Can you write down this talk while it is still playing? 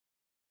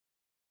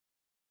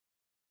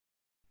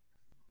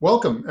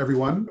Welcome,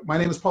 everyone. My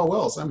name is Paul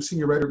Wells. I'm a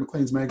senior writer at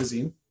Maclean's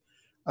magazine.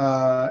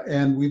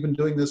 And we've been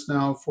doing this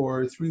now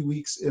for 3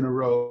 weeks in a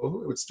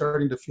row. It's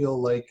starting to feel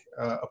like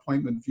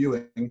appointment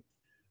viewing.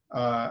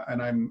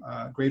 And I'm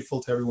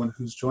grateful to everyone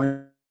who's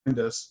joined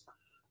us.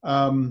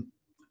 All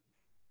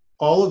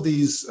of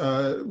these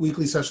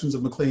weekly sessions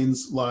of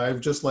Maclean's Live,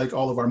 just like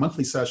all of our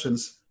monthly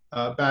sessions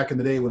back in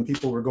the day when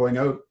people were going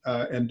out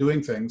and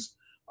doing things,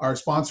 are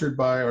sponsored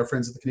by our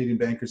friends at the Canadian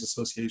Bankers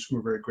Association.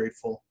 We're very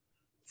grateful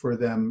for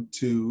them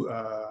to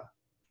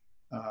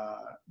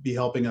be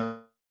helping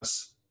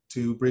us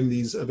to bring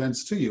these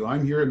events to you.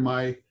 I'm here in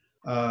my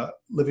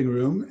living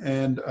room,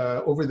 and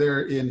over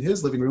there in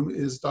his living room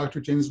is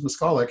Dr. James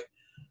Maskalyk,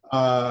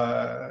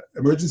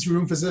 emergency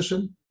room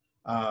physician,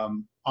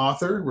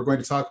 author. We're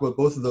going to talk about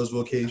both of those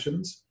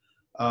vocations,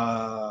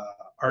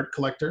 art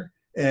collector,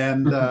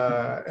 and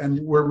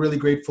we're really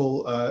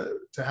grateful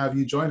to have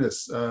you join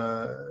us,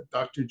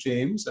 Dr.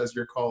 James, as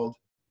you're called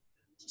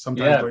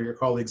sometimes by your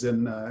colleagues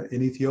in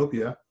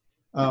Ethiopia.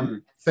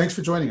 Thanks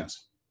for joining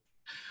us.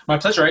 My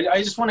pleasure.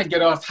 I just want to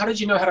get off. How did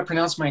you know how to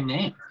pronounce my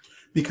name?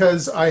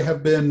 Because I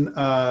have been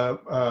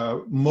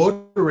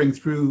motoring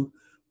through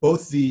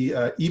both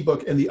the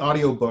ebook and the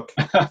audiobook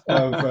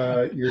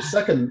of your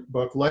second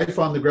book, Life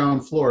on the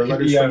Ground Floor,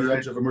 Letters from the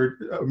Edge of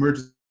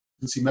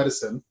Emergency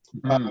Medicine.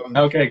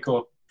 Okay,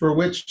 cool. For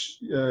which,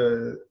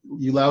 you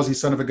lousy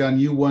son of a gun,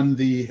 you won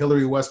the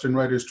Hillary Western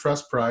Writers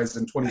Trust Prize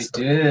in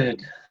 2017. I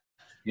did.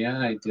 Yeah,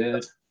 I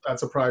did.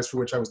 That's a prize for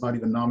which I was not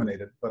even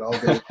nominated, but I'll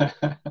get it.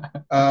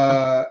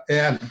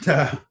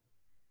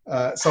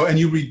 And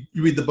you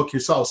read the book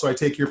yourself, so I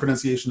take your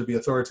pronunciation to be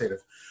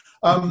authoritative.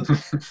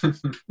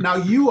 Now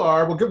you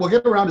are, we'll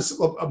get around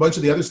to a bunch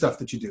of the other stuff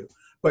that you do,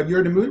 but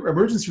you're an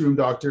emergency room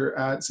doctor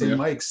at St.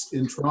 Mike's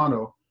in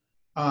Toronto.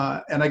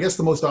 And I guess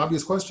the most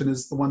obvious question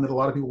is the one that a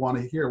lot of people want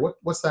to hear.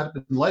 What's that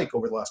been like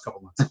over the last couple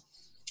of months?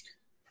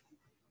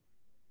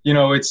 You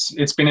know,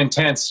 it's been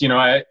intense, you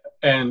know,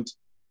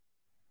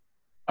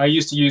 I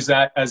used to use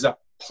that as a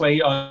play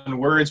on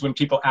words when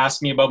people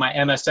ask me about my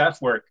MSF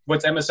work.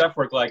 What's MSF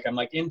work like? I'm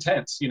like,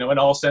 intense, you know, in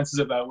all senses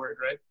of that word,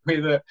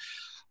 right?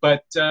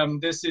 But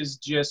this is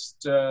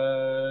just,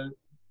 the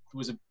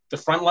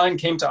front line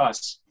came to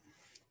us.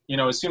 You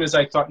know, as soon as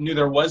I knew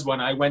there was one,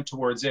 I went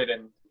towards it.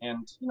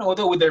 And you know,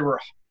 although there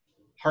were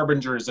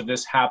harbingers of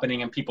this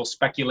happening and people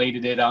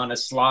speculated it on a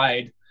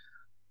slide,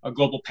 a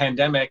global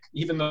pandemic,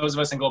 even those of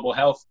us in global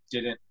health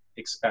didn't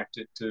expect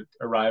it to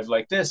arrive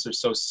like this or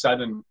so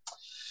sudden.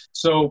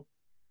 So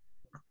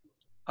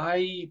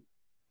I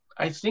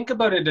think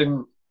about it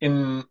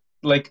in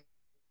like,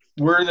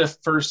 we're the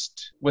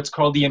first, what's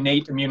called the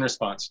innate immune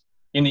response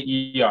in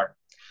the ER.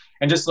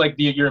 And just like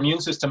your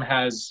immune system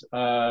has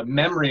a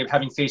memory of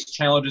having faced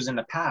challenges in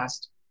the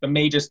past, but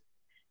may just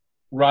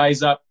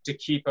rise up to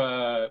keep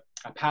a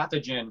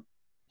pathogen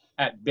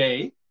at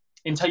bay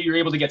until you're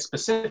able to get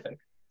specific.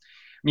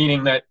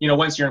 Meaning that, you know,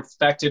 once you're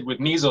infected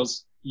with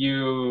measles,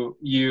 you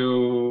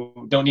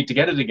don't need to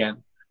get it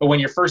again. But when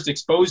you're first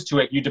exposed to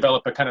it, you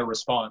develop a kind of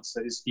response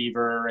that is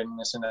fever and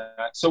this and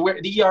that. So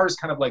the ER is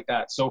kind of like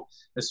that. So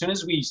as soon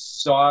as we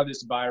saw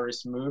this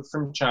virus move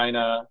from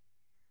China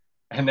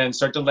and then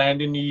start to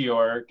land in New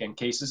York and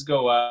cases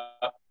go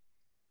up,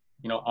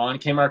 you know, on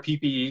came our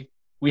PPE.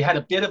 We had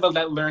a bit of a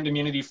learned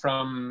immunity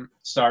from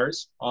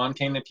SARS. On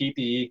came the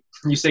PPE.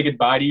 You say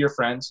goodbye to your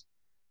friends,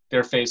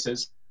 their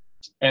faces,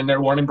 and their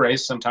warm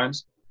embrace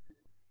sometimes.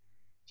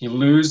 You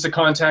lose the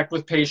contact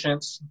with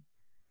patients.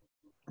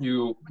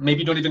 You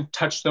maybe don't even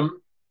touch them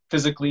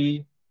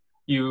physically.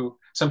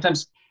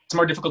 Sometimes it's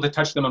more difficult to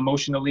touch them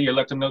emotionally or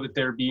let them know that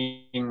they're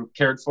being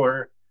cared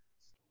for.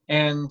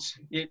 And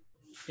it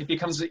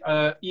becomes,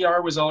 ER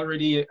was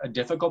already a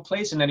difficult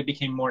place, and then it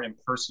became more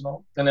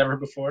impersonal than ever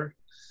before.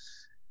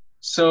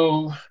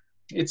 So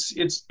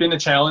it's been a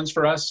challenge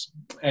for us.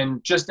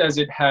 And just as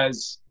it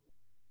has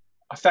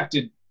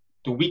affected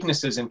the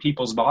weaknesses in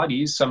people's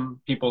bodies,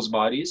 some people's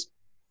bodies,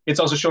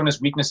 it's also shown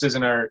us weaknesses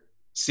in our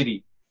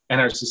city and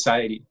our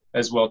society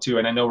as well too.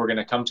 And I know we're going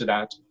to come to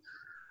that.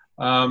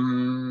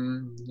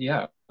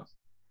 Yeah.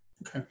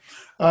 Okay.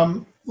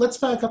 Let's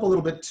back up a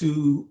little bit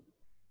to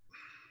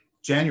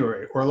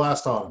January or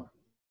last autumn,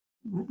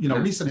 you know,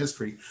 recent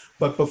history,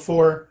 but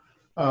before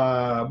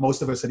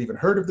most of us had even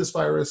heard of this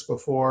virus,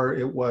 before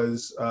it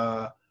was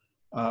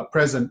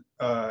present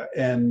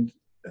and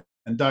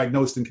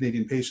diagnosed in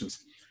Canadian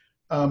patients.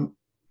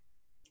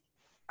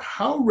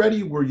 How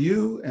ready were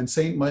you and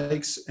St.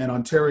 Mike's and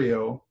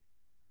Ontario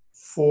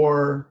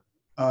for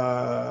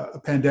a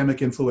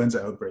pandemic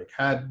influenza outbreak?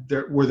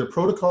 Were there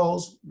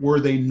protocols? Were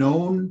they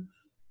known?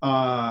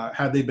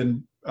 Had they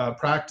been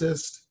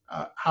practiced?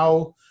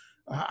 How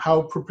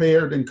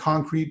prepared in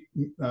concrete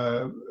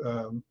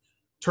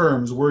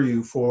terms were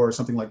you for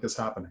something like this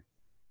happening?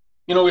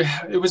 You know,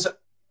 it was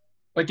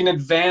like an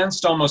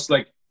advanced, almost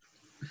like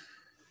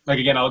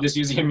again, I'll just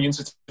use the immune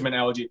system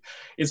analogy.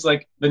 It's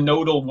like the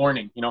nodal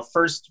warning, you know,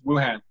 first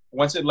Wuhan.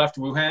 Once it left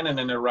Wuhan and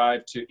then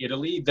arrived to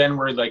Italy, then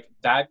we're like,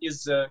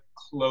 that's a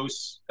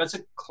close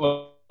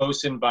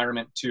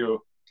environment to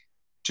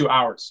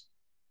ours.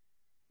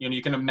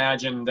 you can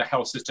imagine the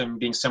health system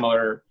being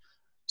similar.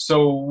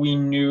 So we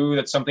knew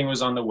that something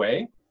was on the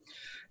way.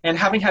 And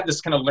having had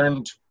this kind of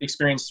learned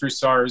experience through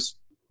SARS,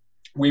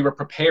 we were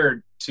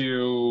prepared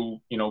to,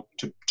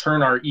 to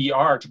turn our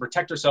ER, to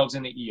protect ourselves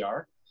in the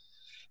ER.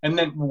 And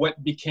then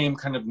what became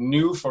kind of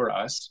new for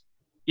us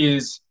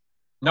is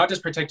not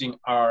just protecting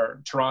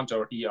our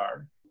Toronto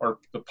ER or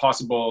the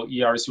possible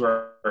ERs who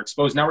are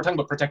exposed. Now we're talking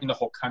about protecting the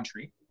whole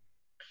country.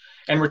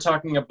 And we're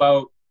talking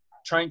about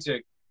trying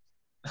to,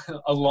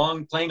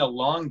 playing a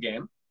long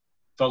game,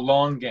 the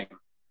long game.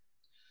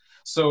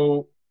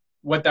 So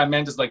what that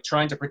meant is like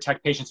trying to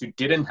protect patients who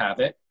didn't have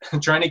it,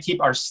 trying to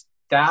keep our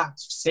staff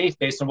safe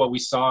based on what we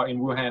saw in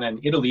Wuhan and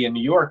Italy and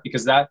New York,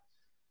 because that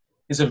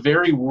is a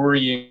very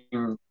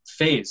worrying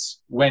phase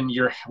when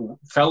your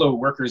fellow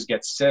workers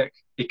get sick,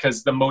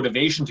 because the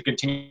motivation to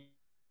continue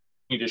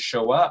to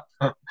show up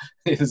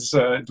is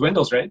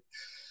dwindles, right?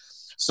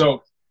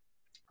 So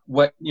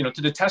what,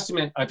 to the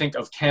testament, I think,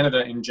 of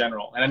Canada in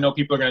general, and I know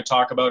people are going to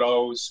talk about,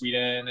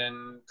 Sweden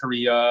and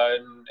Korea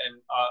and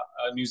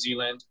New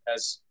Zealand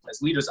as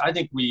leaders. I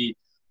think we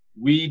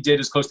did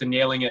as close to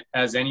nailing it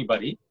as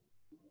anybody.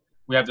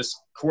 We have this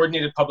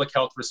coordinated public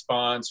health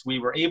response. We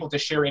were able to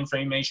share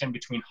information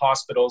between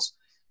hospitals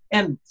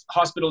and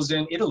hospitals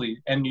in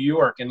Italy and New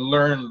York and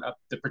learn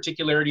the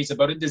particularities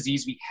about a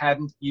disease we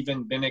hadn't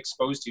even been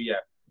exposed to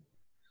yet.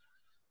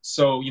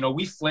 So,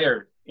 we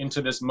flared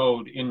into this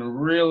mode in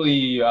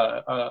really,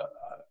 I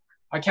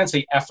can't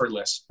say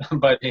effortless,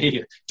 but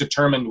a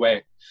determined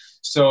way.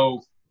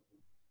 So,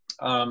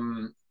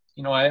 hindsight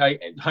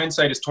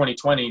is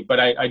 20/20, but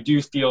I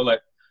do feel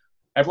that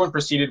everyone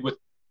proceeded with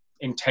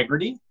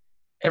integrity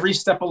every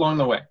step along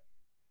the way,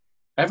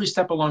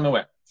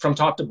 from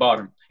top to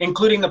bottom,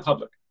 including the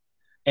public.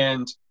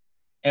 And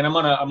I'm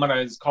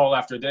gonna call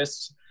after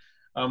this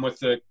with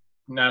the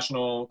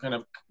National kind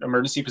of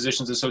Emergency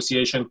Physicians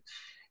Association,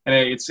 and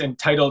it's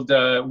entitled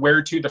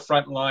 "Where to the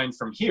Front Line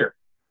from Here."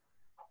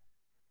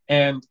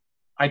 And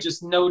I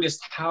just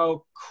noticed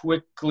how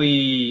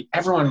quickly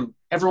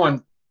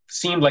everyone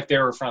seemed like they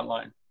were front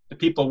line. The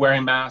people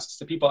wearing masks,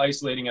 the people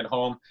isolating at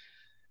home.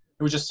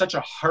 It was just such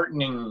a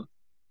heartening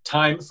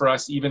time for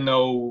us, even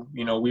though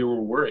we were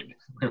worried.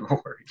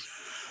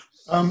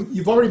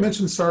 You've already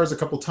mentioned SARS a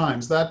couple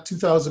times. That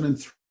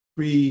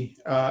 2003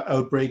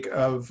 outbreak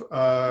of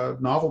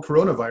novel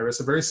coronavirus,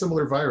 a very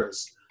similar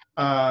virus,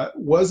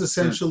 was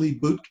essentially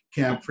boot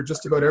camp for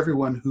just about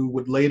everyone who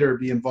would later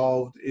be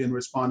involved in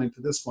responding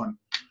to this one.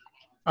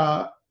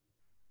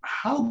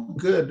 How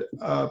good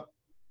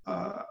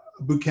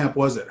boot camp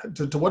was it?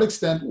 To what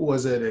extent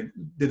was it?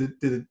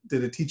 Did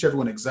it teach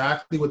everyone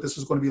exactly what this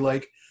was going to be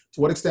like? To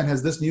what extent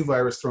has this new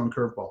virus thrown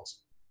curveballs?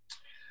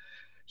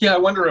 Yeah, I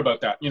wonder about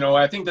that.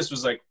 I think this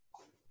was like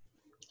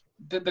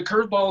the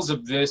curveballs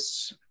of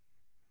this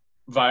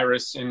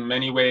virus in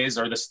many ways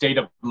are the state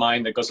of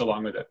mind that goes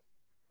along with it.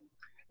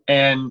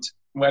 And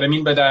what I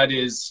mean by that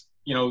is,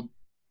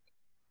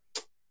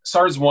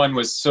 SARS-1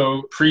 was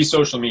so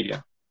pre-social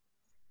media.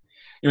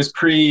 It was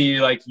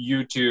pre like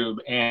YouTube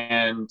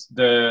and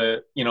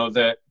the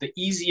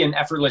easy and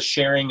effortless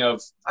sharing of,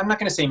 I'm not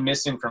going to say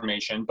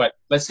misinformation, but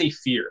let's say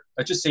fear.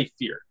 Let's just say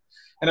fear.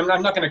 And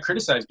I'm not going to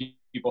criticize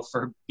people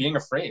for being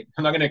afraid.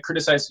 I'm not going to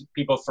criticize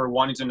people for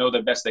wanting to know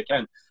the best they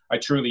can. I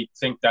truly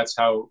think that's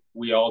how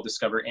we all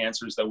discover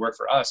answers that work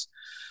for us.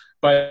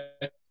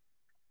 But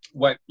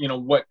what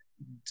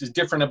is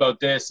different about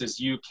this is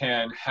you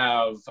can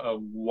have a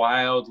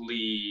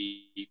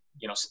wildly,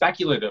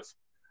 speculative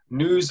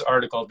news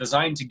article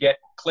designed to get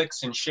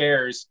clicks and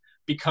shares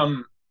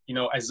become,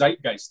 a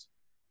zeitgeist.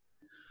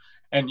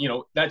 And,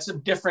 that's a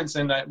difference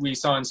in that we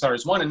saw in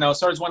SARS-1. And now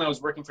SARS-1, I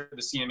was working for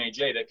the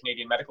CMAJ, the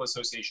Canadian Medical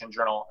Association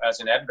Journal, as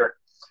an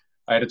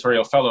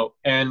editorial fellow.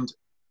 And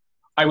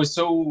I was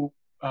so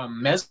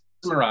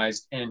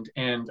mesmerized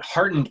and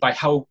heartened by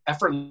how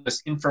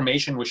effortless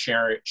information was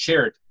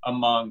shared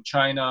among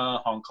China,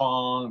 Hong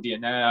Kong,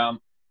 Vietnam,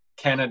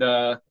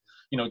 Canada,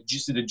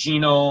 just the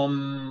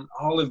genome,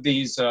 all of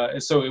these.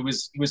 So it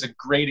was a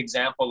great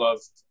example of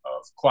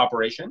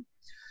cooperation.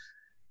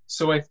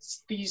 So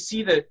you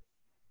see that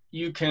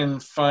you can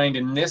find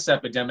in this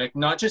epidemic,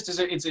 not just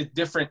there's a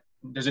different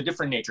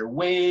nature,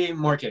 way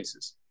more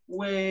cases.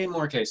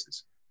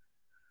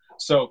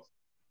 So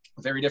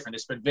very different. It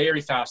spread very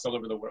fast all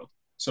over the world.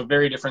 So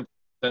very different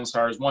than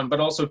SARS-1,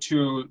 but also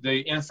too, the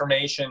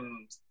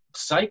information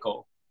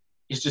cycle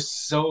is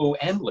just so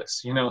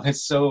endless.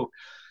 It's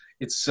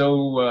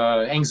so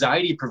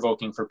anxiety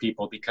provoking for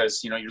people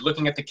because, you're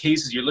looking at the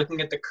cases, you're looking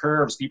at the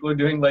curves. People are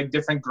doing like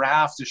different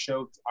graphs to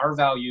show our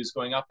values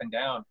going up and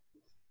down.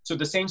 So at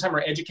the same time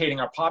we're educating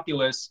our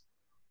populace,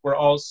 we're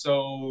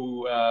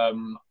also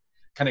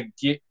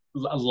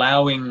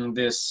allowing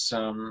this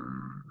a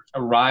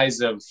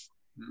rise of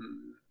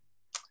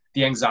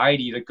the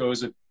anxiety that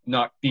goes with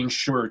not being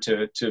sure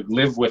to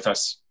live with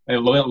us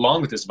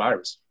along with this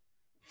virus.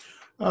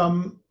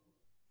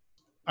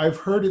 I've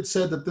heard it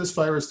said that this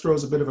virus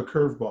throws a bit of a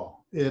curveball.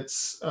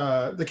 It's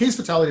the case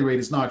fatality rate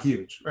is not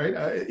huge, right?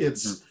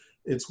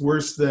 It's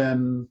worse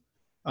than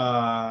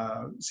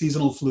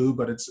seasonal flu,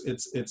 but it's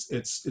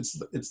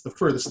the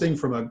furthest thing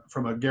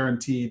from a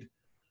guaranteed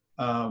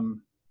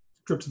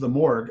trip to the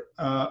morgue.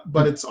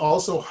 But it's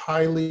also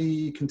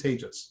highly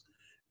contagious,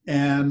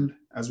 and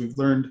as we've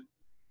learned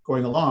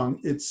going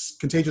along, it's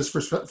contagious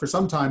for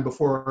some time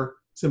before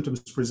symptoms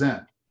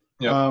present.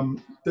 Yep.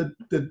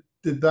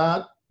 Did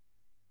that?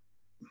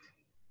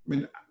 I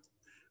mean,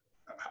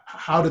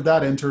 how did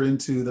that enter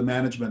into the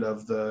management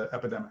of the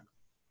epidemic?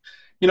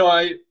 You know,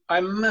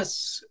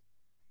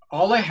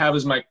 all I have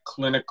is my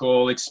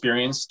clinical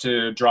experience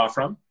to draw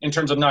from in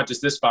terms of not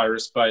just this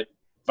virus, but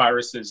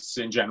viruses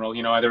in general.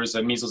 You know, there was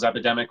a measles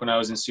epidemic when I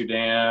was in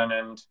Sudan,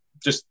 and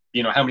just,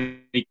 you know, how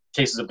many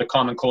cases of the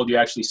common cold you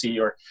actually see,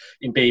 or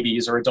in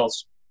babies or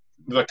adults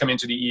that come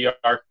into the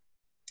ER.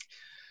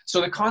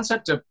 So the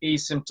concept of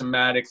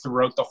asymptomatic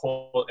throughout the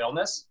whole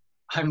illness,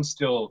 I'm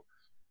still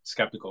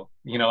skeptical.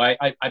 You know,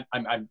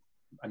 I'm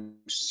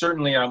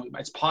certainly,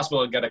 it's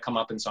possible to get a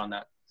comeuppance on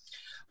that.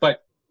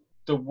 But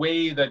the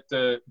way that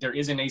there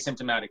is an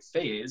asymptomatic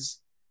phase,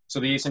 so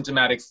the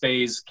asymptomatic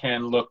phase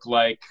can look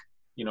like,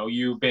 you know,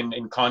 you've been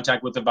in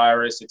contact with the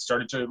virus, it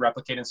started to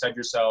replicate inside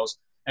your cells,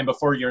 and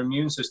before your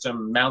immune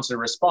system mounts a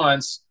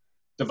response,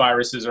 the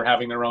viruses are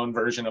having their own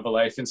version of a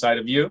life inside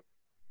of you,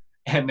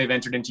 and they've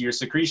entered into your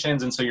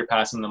secretions, and so you're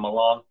passing them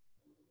along.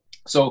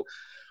 So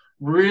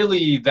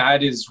really,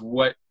 that is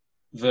what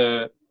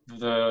the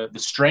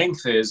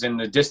strength is in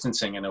the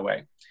distancing, in a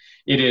way.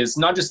 It is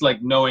not just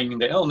like knowing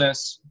the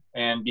illness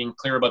and being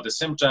clear about the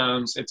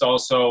symptoms, it's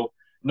also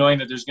knowing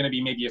that there's going to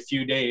be maybe a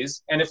few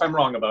days, and if I'm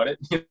wrong about it,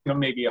 you know,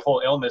 maybe a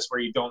whole illness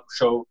where you don't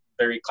show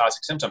very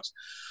classic symptoms.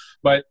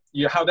 But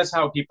that's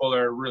how people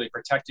are really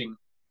protecting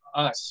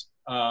us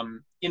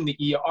in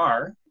the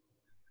ER.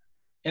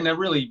 And I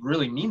really,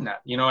 really mean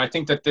that. You know, I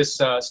think that this,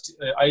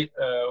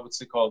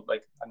 what's it called?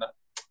 Like, I'm not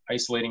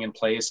isolating in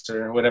place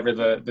or whatever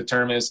the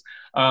term is,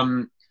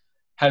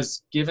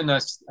 has given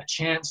us a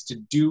chance to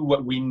do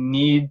what we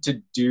need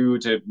to do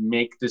to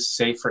make this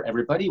safe for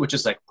everybody, which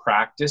is like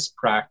practice,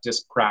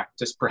 practice,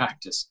 practice,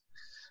 practice.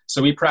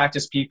 So we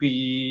practice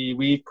PPE,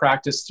 we've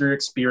practiced through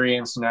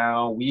experience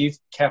now, we've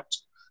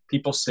kept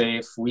people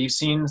safe, we've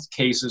seen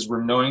cases,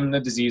 we're knowing the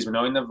disease, we're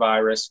knowing the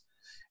virus.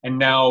 And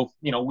now,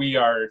 you know, we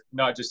are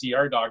not just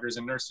ER doctors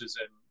and nurses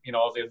and, you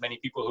know, the many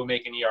people who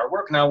make an ER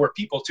work. Now we're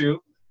people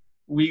too.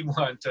 We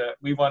want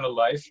a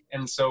life.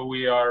 And so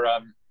we are,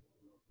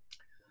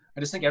 I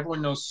just think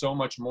everyone knows so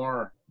much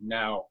more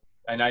now.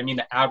 And I mean,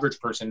 the average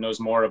person knows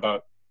more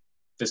about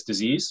this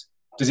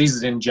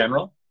diseases in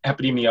general,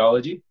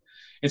 epidemiology.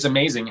 It's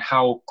amazing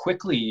how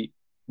quickly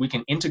we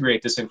can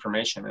integrate this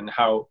information and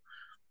how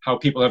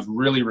people have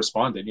really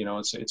responded. You know,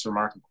 it's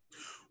remarkable.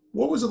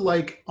 What was it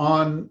like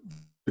on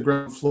the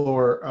ground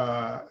floor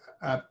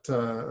at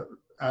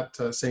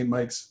St.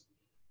 Mike's?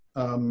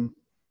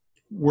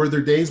 Were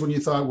there days when you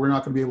thought, we're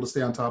not going to be able to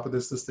stay on top of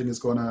this thing is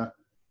going to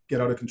get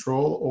out of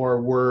control?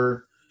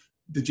 Or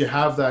did you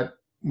have that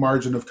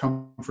margin of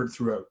comfort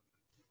throughout?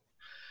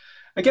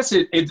 I guess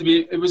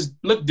it was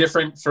looked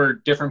different for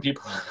different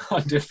people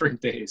on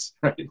different days,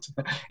 right?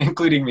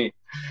 Including me.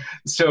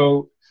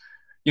 So,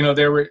 you know,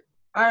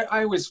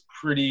 I was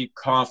pretty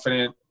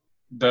confident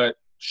that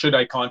should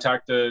I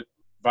contact the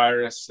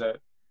virus, that,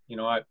 you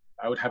know, I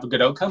would have a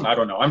good outcome. I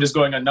don't know. I'm just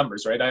going on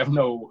numbers, right? I have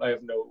no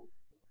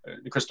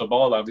crystal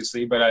ball,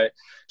 obviously, but I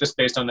just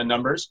based on the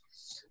numbers.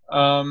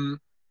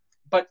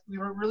 But we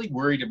were really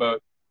worried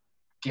about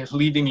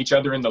leaving each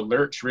other in the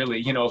lurch, really.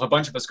 You know, if a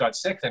bunch of us got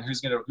sick, then who's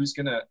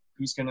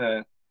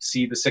gonna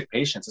see the sick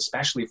patients,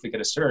 especially if we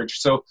get a surge?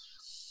 So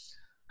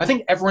I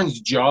think everyone's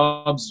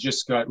jobs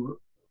just got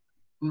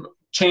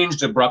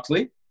changed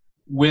abruptly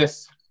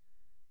with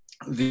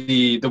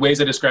the ways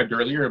I described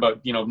earlier about,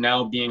 you know,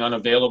 now being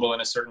unavailable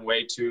in a certain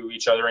way to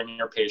each other and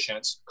your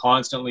patients,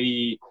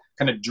 constantly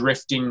kind of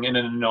drifting in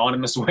an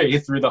anonymous way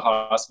through the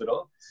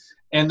hospital.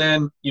 And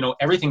then, you know,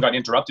 everything got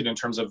interrupted in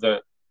terms of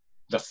the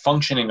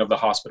functioning of the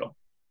hospital.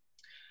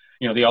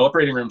 You know, the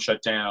operating room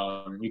shut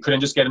down. You couldn't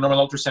just get a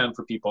normal ultrasound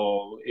for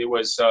people. It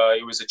was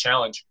a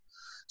challenge.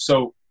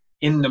 So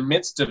in the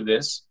midst of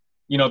this,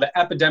 you know, the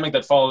epidemic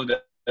that followed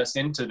us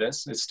into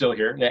this is still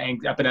here. The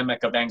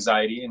epidemic of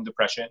anxiety and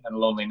depression and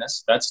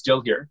loneliness, that's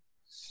still here.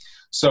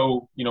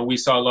 So, you know, we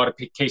saw a lot of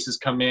cases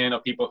come in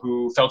of people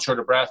who felt short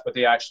of breath, but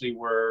they actually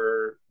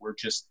were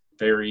just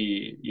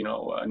very, you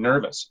know,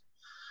 nervous.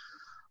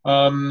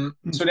 So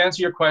to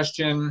answer your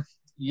question,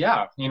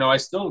 yeah, you know, I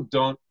still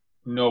don't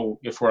know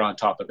if we're on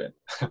top of it.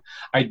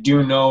 I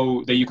do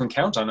know that you can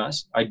count on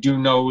us. I do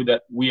know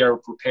that we are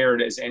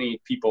prepared as any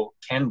people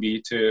can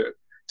be to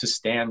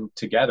stand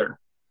together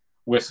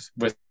with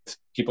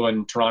people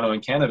in Toronto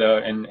and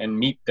Canada and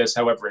meet this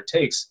however it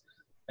takes.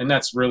 And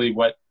that's really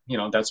what, you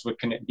know, that's what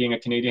being a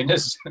Canadian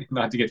is.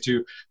 Not to get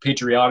too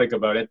patriotic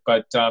about it,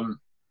 but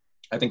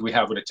I think we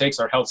have what it takes.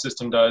 Our health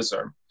system does,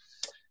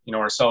 you know,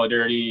 our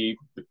solidarity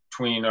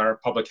between our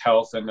public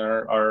health and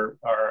our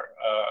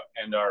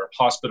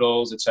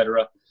hospitals,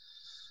 etc.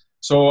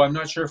 So I'm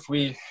not sure if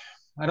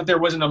there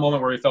wasn't a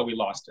moment where we felt we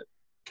lost it,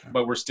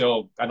 but we're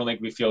still, I don't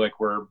think we feel like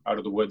we're out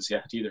of the woods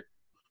yet either.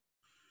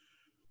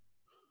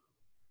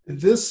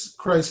 This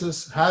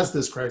crisis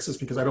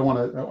because I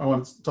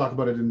want to talk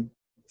about it in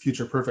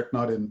future perfect,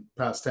 not in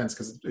past tense,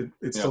 because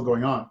it's still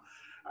going on.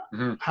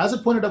 Mm-hmm. Has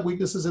it pointed up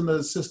weaknesses in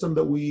the system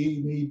that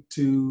we need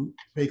to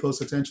pay close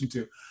attention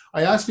to?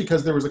 I asked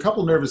because there was a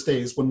couple nervous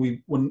days when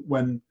we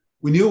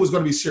knew it was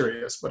going to be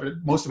serious, but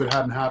most of it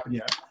hadn't happened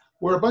yet,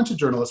 where a bunch of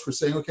journalists were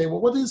saying, okay,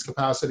 well, what is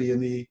capacity in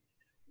the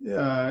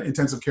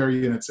intensive care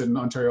units in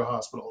Ontario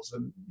hospitals?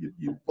 And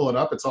you pull it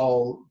up, it's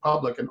all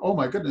public, and oh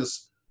my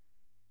goodness,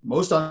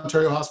 most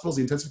Ontario hospitals,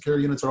 the intensive care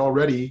units are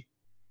already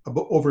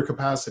over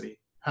capacity,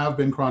 have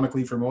been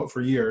chronically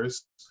for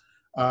years.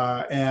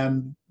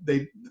 And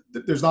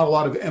there's not a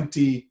lot of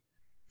empty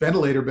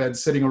ventilator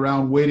beds sitting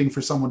around waiting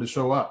for someone to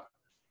show up.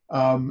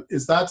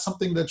 Is that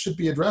something that should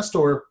be addressed,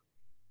 or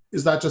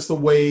is that just the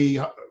way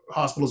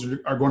hospitals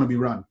are going to be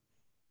run?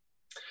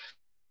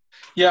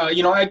 Yeah,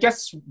 I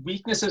guess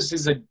weaknesses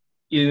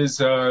is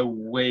a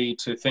way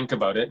to think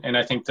about it, and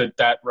I think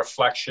that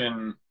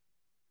reflection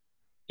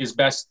is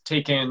best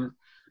taken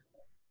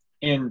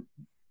in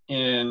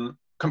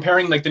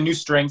comparing like the new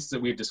strengths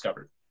that we've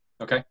discovered.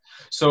 Okay,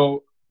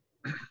 so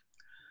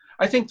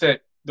I think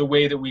that the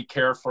way that we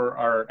care for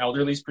our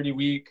elderly is pretty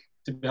weak,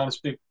 to be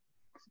honest with you.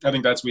 I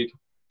think that's weak.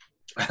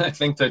 I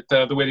think that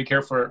the way to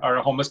care for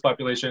our homeless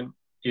population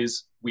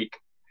is weak,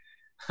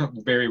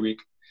 very weak.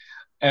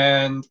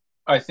 And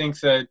I think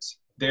that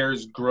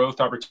there's growth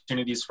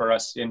opportunities for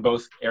us in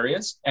both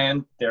areas,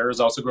 and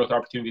there's also growth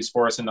opportunities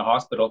for us in the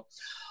hospital.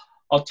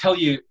 I'll tell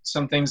you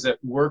some things that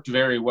worked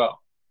very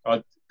well,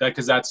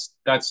 because that's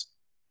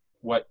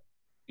what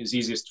is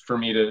easiest for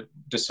me to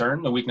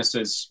discern. The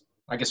weaknesses,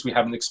 I guess we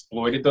haven't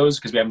exploited those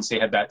because we haven't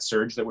had that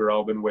surge that we're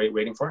all been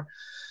waiting for.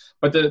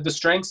 But the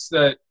strengths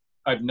that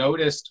I've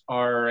noticed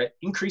are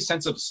increased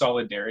sense of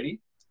solidarity.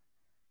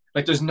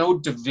 Like there's no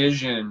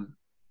division.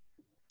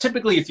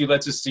 Typically,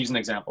 let's just use an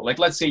example. Like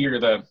let's say you're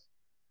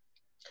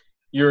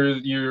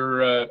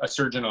a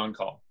surgeon on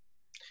call,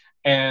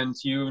 and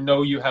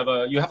you have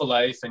a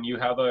life, and you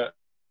have a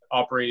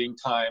operating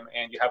time,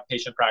 and you have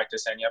patient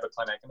practice, and you have a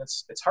clinic, and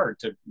it's hard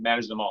to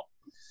manage them all.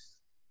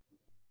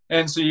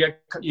 And so you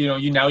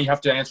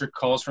have to answer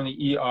calls from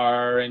the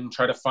ER and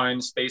try to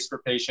find space for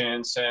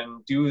patients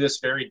and do this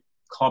very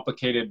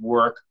complicated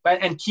work,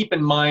 and keep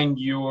in mind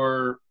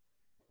your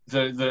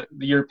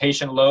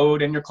patient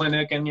load and your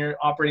clinic and your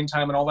operating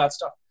time and all that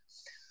stuff.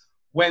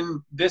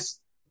 When this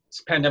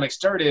pandemic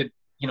started,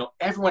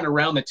 everyone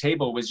around the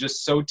table was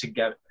just so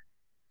together.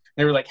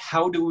 They were like,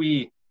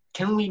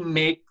 can we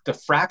make the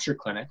fracture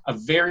clinic, a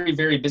very,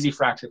 very busy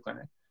fracture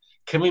clinic,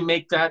 can we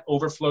make that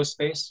overflow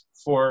space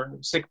for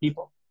sick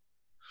people?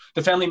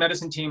 The family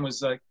medicine team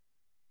was like,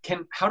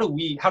 how can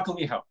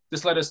we help?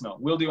 Just let us know.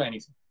 We'll do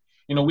anything.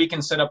 We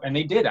can set up, and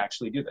they did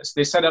actually do this.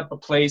 They set up a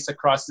place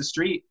across the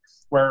street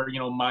where,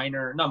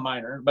 not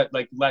minor, but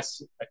like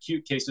less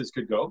acute cases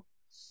could go.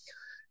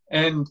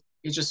 And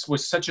it just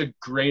was such a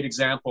great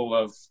example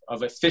of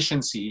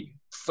efficiency,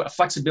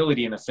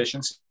 flexibility and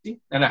efficiency.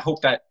 And I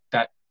hope that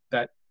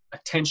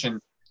attention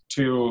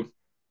to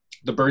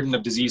the burden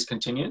of disease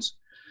continues.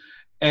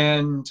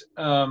 And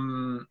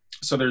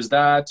so there's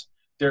that.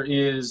 There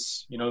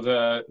is,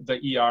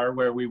 the ER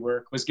where we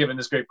work was given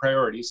this great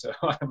priority. So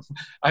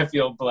I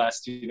feel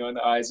blessed, in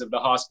the eyes of the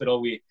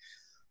hospital.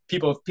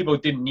 People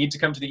didn't need to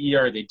come to the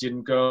ER. They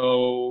didn't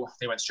go.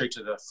 They went straight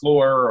to the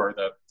floor or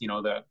the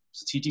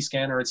CT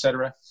scanner, et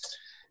cetera.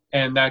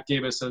 And that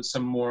gave us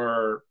some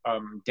more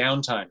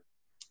downtime.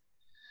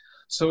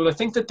 So I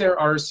think that there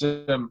are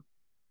some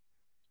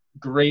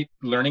great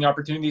learning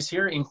opportunities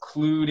here,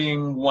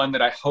 including one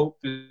that I hope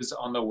is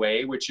on the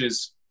way, which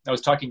is, I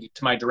was talking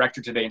to my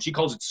director today, and she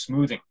calls it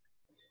smoothing,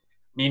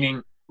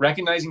 meaning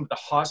recognizing that the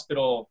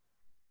hospital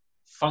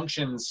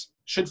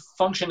should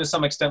function to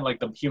some extent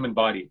like the human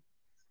body,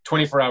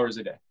 24 hours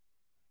a day,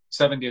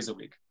 7 days a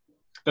week.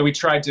 That we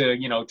tried to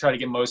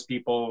get most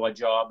people a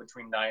job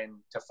between 9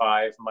 to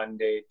 5,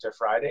 Monday to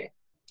Friday,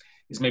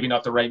 is maybe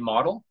not the right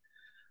model.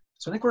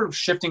 So I think we're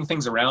shifting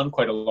things around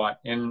quite a lot.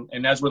 And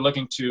as we're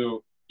looking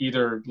to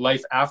either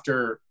life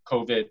after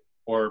COVID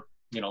or,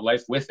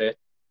 life with it,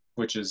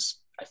 which is,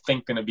 I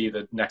think, going to be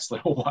the next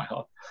little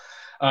while,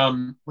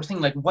 we're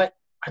thinking like, what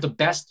are the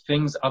best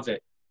things of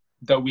it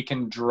that we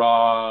can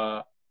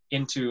draw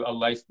into a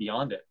life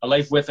beyond it, a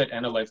life with it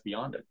and a life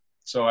beyond it.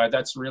 So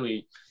that's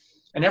really,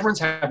 and everyone's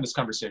having this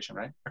conversation,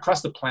 right?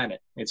 Across the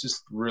planet. It's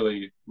just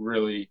really,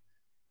 really,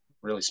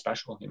 really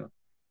special,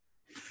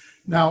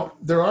 Now,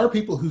 there are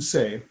people who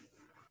say,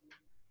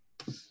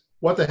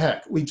 what the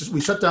heck? We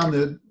shut down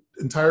the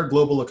entire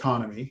global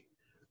economy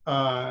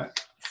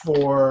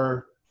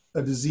for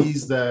a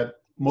disease that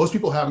most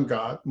people haven't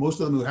got. Most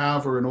of them who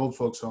have are in old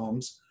folks'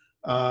 homes.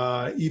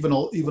 Even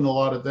a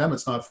lot of them,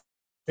 it's not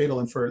fatal.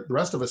 And for the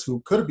rest of us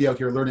who could be out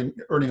here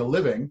earning a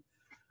living,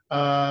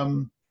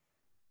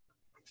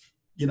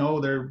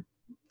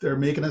 they're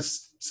making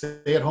us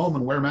stay at home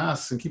and wear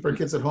masks and keep our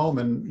kids at home.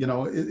 And,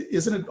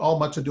 isn't it all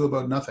much ado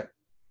about nothing?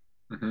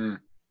 Mm-hmm.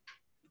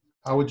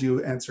 How would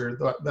you answer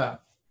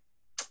that?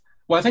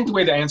 Well, I think the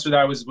way to answer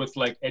that was with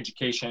like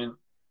education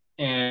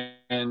and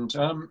and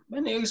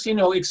it's, you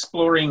know,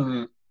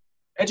 exploring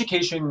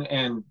education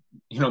and,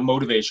 you know,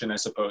 motivation, I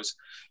suppose.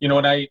 You know,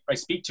 when I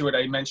speak to it,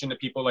 I mention to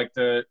people like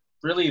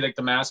really like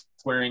the mask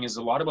wearing is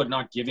a lot about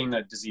not giving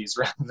that disease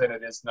rather than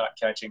it is not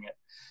catching it,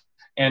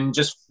 and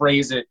just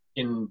phrase it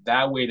in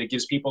that way that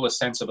gives people a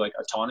sense of like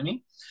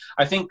autonomy.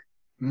 I think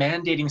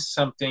mandating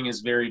something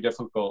is very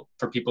difficult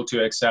for people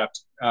to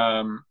accept,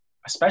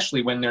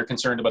 especially when they're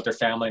concerned about their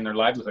family and their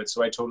livelihood.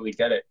 So I totally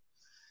get it.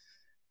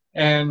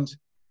 And,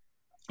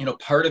 you know,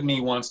 part of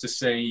me wants to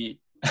say,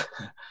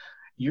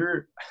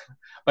 you're,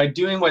 by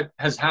doing what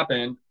has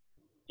happened,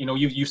 you know,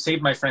 you've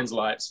saved my friends'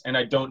 lives, and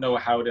I don't know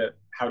how to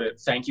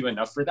thank you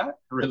enough for that.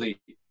 Really,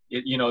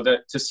 you know,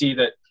 that to see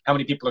that how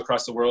many people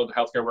across the world,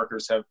 healthcare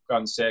workers, have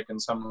gotten sick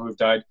and some who have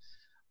died.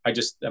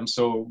 I'm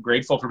so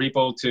grateful for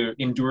people to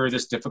endure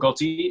this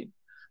difficulty,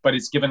 but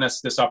it's given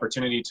us this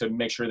opportunity to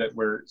make sure that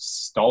we're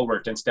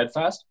stalwart and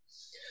steadfast.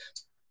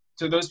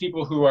 To those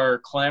people who are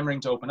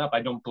clamoring to open up,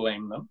 I don't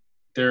blame them.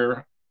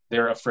 They're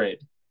afraid,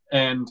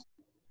 and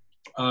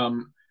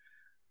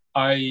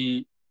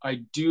I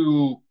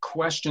do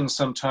question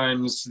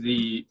sometimes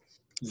the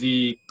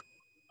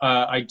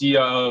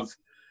idea of,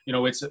 you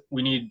know,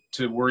 we need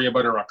to worry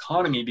about our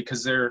economy,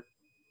 because there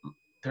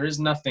is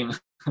nothing,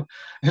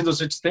 there's no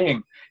such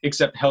thing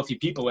except healthy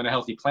people and a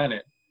healthy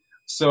planet.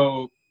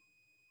 So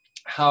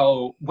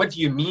what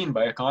do you mean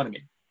by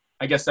economy?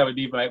 I guess that would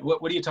be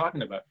what are you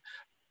talking about?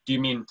 Do you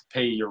mean to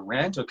pay your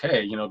rent?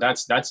 Okay, you know,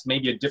 that's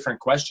maybe a different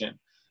question.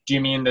 Do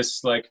you mean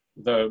this, like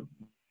the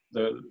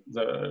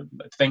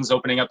things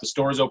opening up, the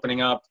stores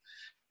opening up?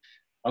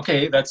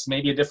 Okay, that's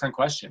maybe a different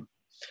question.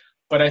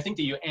 But I think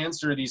that you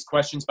answer these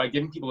questions by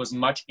giving people as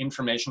much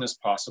information as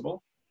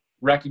possible,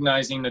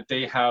 recognizing that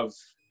they have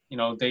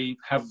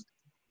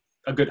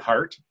a good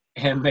heart,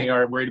 and they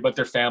are worried about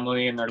their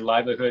family and their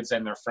livelihoods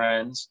and their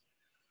friends.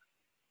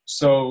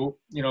 So,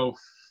 you know,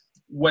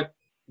 what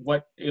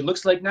it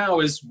looks like now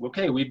is,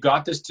 okay, we've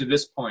got this to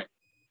this point.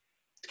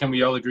 Can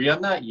we all agree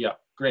on that? Yeah,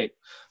 great.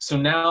 So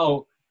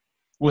now,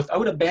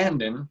 without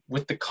abandon,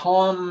 with the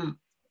calm,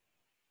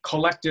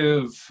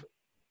 collective,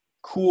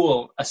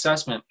 cool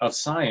assessment of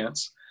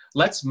science,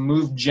 let's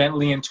move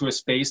gently into a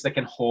space that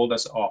can hold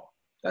us all.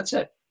 That's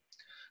it.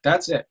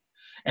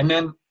 And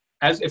then,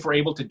 if we're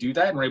able to do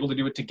that, and we're able to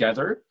do it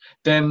together,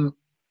 then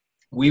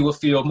we will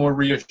feel more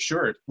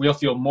reassured. We'll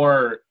feel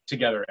more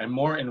together and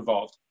more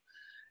involved.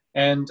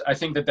 And I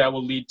think that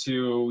will lead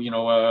to, you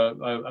know,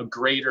 a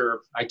greater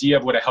idea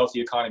of what a healthy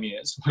economy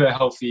is, what a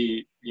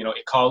healthy, you know,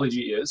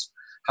 ecology is,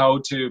 how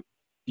to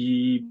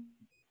be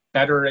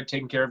better at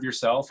taking care of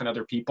yourself and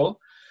other people.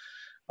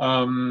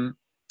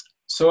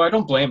 So I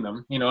don't blame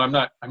them. You know, I'm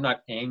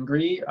not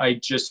angry. I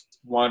just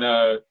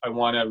wanna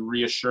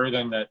reassure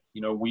them that,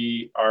 you know,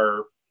 we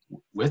are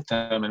with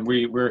them, and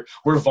we're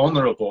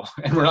vulnerable,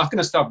 and we're not going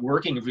to stop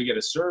working if we get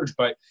a surge,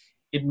 but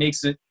it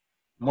makes it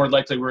more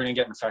likely we're going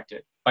to get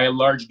infected by a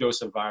large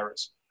dose of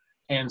virus.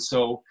 And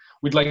so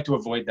we'd like to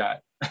avoid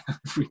that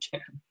if we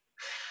can.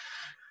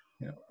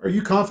 Yeah. Are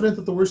you confident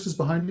that the worst is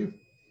behind you?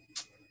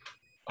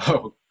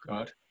 Oh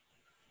God,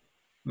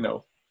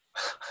 no.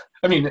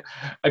 I mean,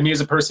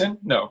 as a person,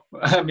 no.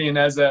 I mean,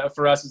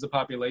 for us as a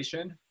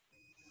population,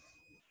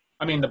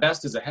 I mean, the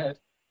best is ahead,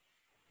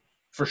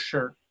 for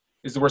sure.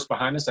 Is the worst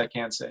behind us? I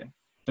can't say.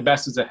 The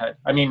best is ahead.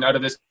 I mean, out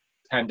of this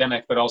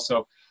pandemic, but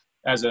also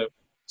as a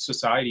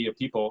society of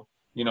people,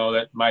 you know,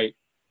 that my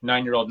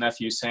 9-year-old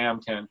nephew,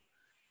 Sam,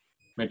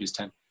 maybe he's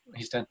 10,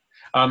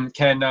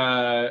 can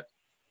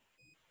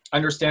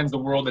understand the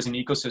world as an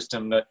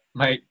ecosystem that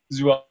my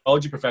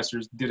zoology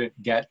professors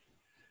didn't get.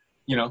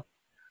 You know,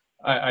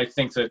 I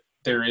think that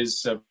there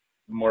is a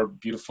more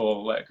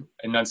beautiful, like,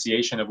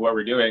 enunciation of what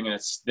we're doing, and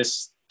it's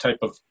this type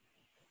of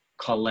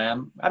I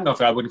don't know if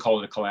I wouldn't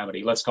call it a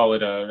calamity. Let's call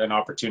it an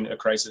opportunity, a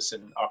crisis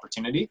and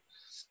opportunity.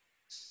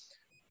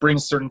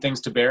 Brings certain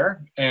things to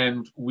bear,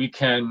 and we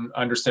can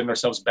understand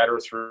ourselves better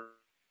through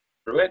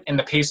it. And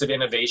the pace of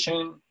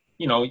innovation,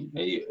 you know,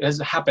 has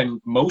happened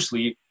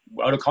mostly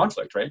out of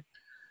conflict, right?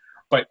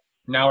 But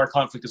now our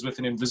conflict is with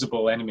an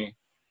invisible enemy,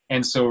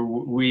 and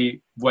so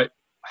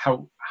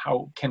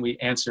how can we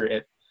answer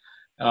it?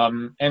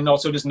 And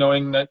also just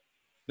knowing that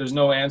there's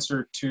no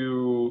answer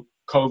to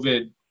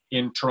COVID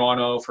in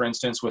Toronto, for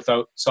instance,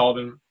 without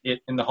solving it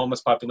in the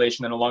homeless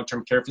population and the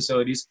long-term care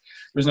facilities.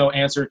 There's no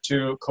answer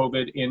to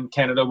COVID in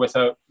Canada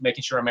without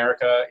making sure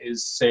America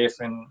is safe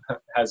and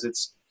has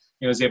its,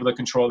 you know, is able to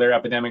control their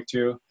epidemic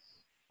too.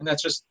 And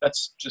that's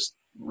just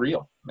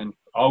real and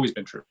always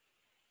been true,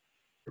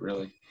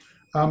 really.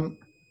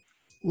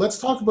 Let's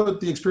talk about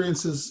the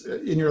experiences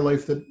in your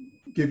life that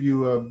give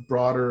you a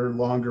broader,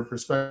 longer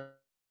perspective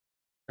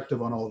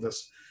on all of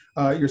this.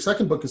 Your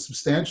second book is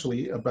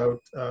substantially about,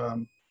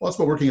 it's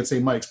about working at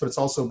St. Mike's, but it's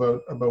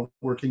also about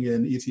working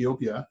in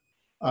Ethiopia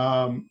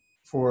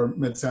for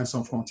Médecins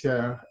Sans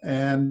Frontières.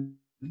 And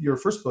your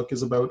first book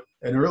is about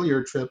an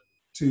earlier trip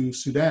to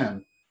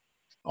Sudan,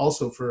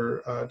 also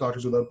for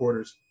Doctors Without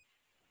Borders.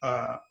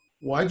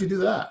 Why'd you do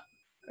that?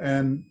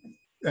 And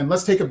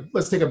let's take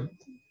a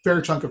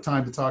fair chunk of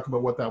time to talk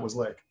about what that was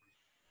like.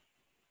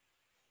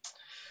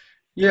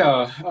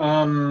 Yeah.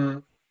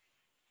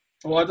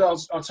 Well,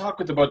 I'll talk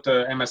about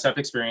the MSF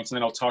experience, and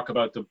then I'll talk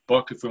about the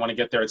book if we want to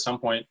get there at some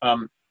point.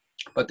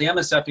 But the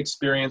MSF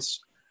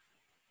experience,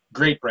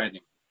 great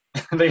branding.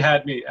 They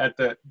had me at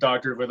the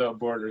Doctor Without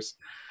Borders,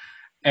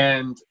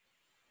 and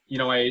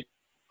I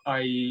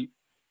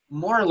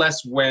more or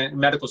less went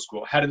medical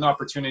school, had an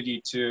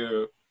opportunity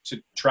to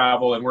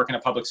travel and work in a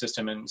public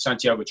system in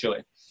Santiago,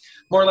 Chile,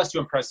 more or less to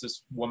impress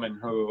this woman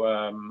who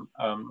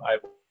I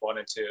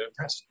wanted to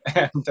impress,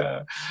 and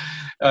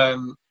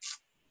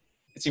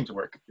it seemed to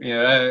work.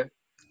 Yeah,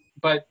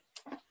 but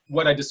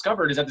what I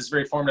discovered is at this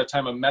very formative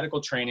time of medical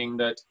training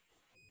that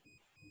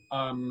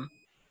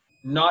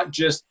not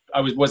just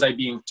was I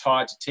being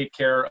taught to take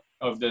care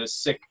of the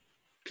sick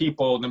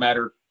people, no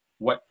matter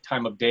what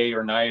time of day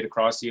or night,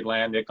 across the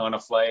Atlantic, on a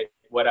flight,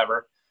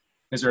 whatever.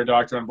 Is there a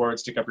doctor on board?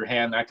 Stick up your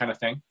hand, that kind of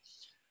thing.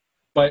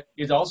 But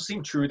it also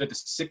seemed true that the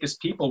sickest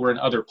people were in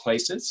other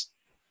places.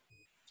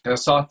 And I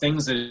saw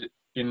things that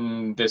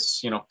in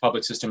this,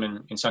 public system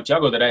in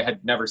Santiago that I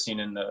had never seen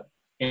in the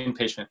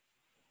inpatient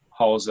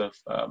halls of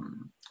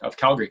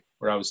Calgary,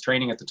 where I was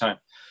training at the time.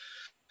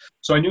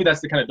 So I knew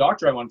that's the kind of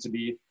doctor I wanted to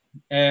be.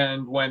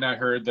 And when I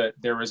heard that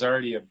there was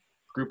already a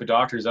group of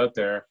doctors out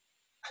there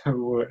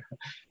who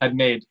had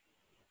made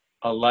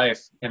a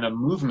life and a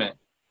movement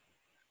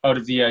out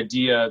of the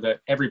idea that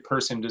every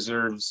person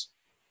deserves,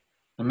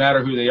 no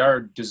matter who they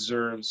are,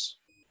 deserves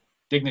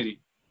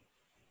dignity.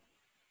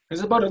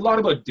 There's a lot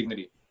about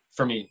dignity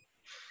for me.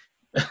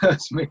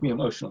 It's make me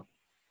emotional.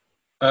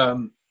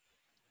 And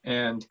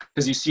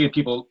because you see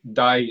people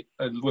die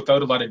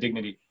without a lot of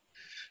dignity,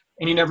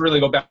 and you never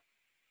really go back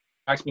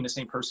to being the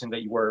same person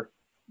that you were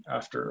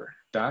after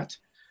that.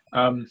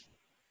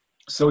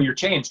 So you're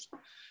changed.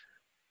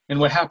 And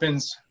what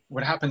happens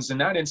in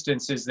that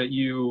instance is that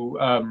you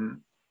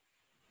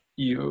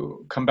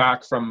come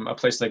back from a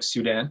place like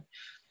Sudan,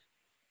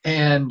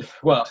 and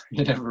well,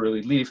 you never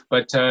really leave,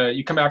 but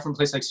you come back from a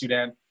place like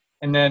Sudan,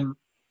 and then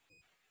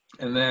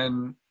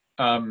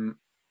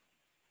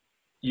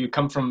you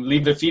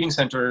leave the feeding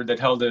center that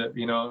held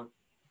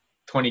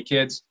 20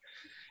 kids,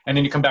 and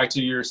then you come back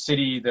to your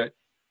city that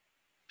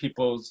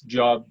people's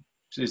job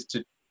is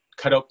to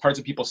cut out parts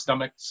of people's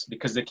stomachs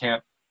because they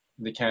can't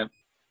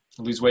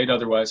lose weight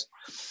otherwise.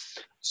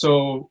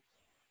 So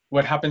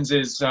what happens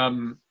is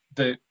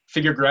the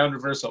figure ground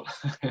reversal,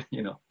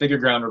 figure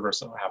ground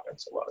reversal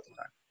happens a lot of the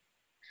time.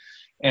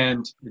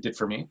 And it did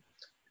for me.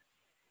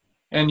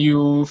 And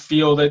you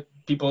feel that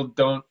people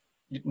don't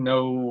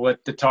know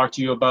what to talk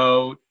to you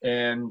about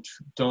and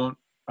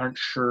aren't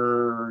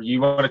sure you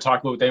want to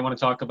talk about what they want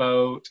to talk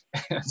about.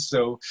 And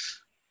so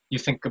you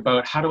think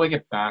about, how do I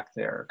get back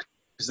there?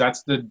 Because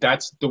that's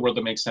the world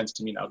that makes sense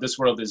to me now. This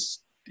world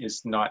is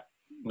not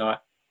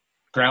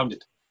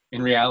grounded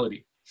in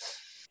reality.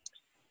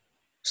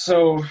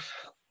 So,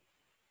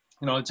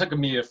 it took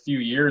me a few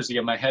years to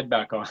get my head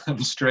back on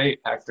straight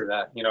after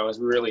that. It was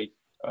really,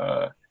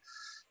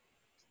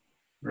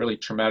 really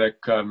traumatic.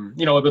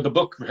 But the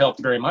book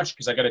helped very much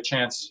because I got a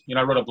chance.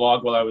 I wrote a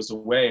blog while I was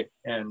away,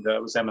 and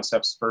it was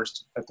MSF's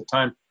first at the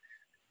time,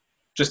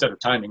 just out of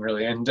timing,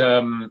 really. And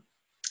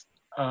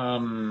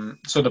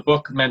so the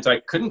book meant I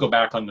couldn't go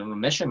back on the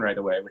mission right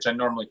away, which I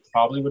normally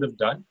probably would have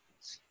done.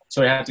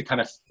 So I had to kind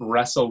of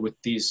wrestle with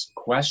these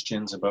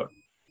questions about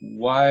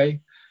why,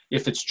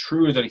 if it's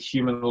true that a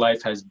human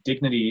life has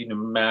dignity no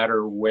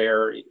matter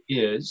where it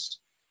is,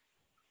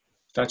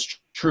 that's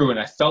true. And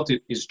I felt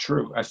it is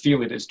true. I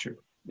feel it is true.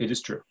 It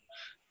is true.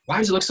 Why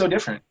does it look so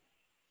different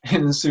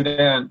in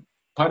Sudan?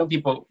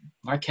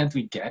 Why can't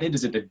we get it?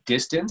 Is it the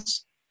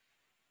distance?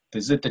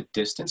 Is it the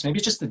distance? Maybe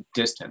it's just the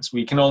distance.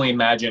 We can only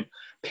imagine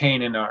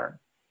pain in our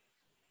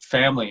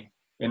family,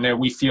 and then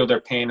we feel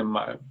their pain in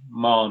my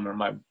mom or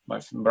my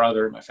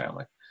brother, my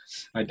family,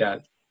 my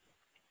dad.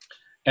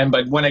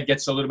 But when it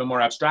gets a little bit more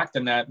abstract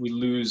than that, we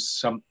lose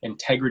some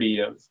integrity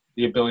of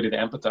the ability to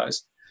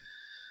empathize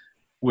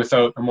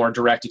without a more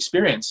direct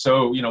experience.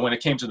 So, when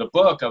it came to the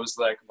book, I was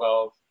like,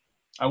 well,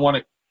 I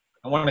want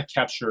to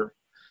capture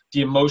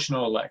the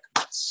emotional,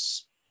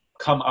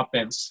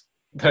 comeuppance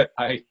that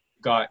I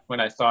got when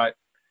I thought,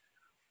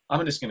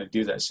 I'm just going to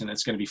do this and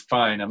it's going to be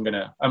fine.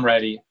 I'm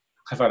ready.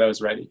 I thought I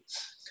was ready.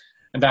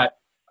 And that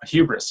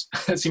hubris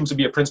seems to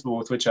be a principle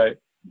with which I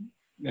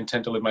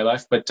intend to live my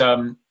life. But,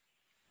 and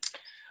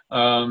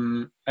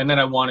then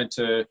I wanted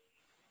to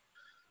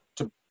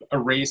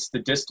erase the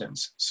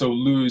distance. So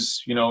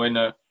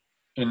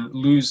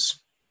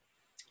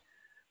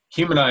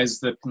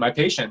humanize my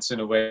patients in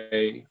a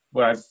way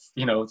where I've,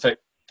 that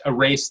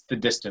erased the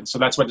distance. So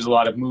that's why there's a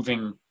lot of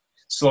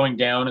slowing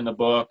down in the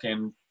book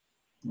and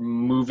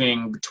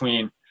moving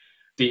between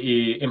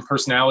the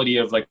impersonality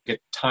of like a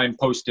time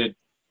posted,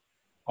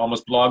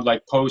 almost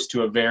blog-like post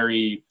to a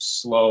very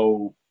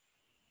slow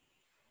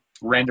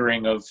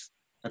rendering of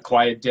a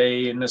quiet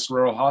day in this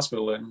rural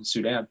hospital in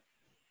Sudan.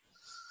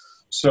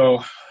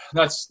 So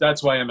that's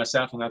why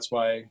MSF, and that's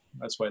why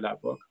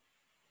that book.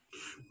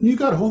 When you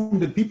got home,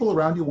 did people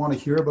around you want to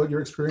hear about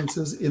your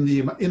experiences in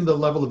the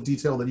level of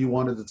detail that you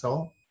wanted to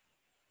tell?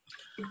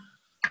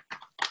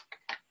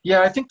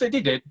 Yeah, I think that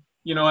they did.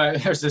 You know,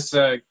 there's this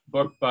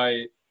book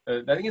by,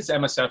 I think it's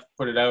MSF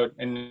put it out,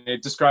 and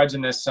it describes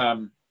in this,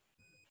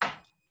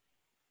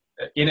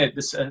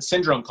 this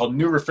syndrome called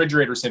new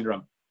refrigerator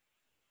syndrome.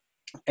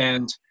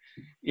 And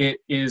it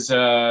is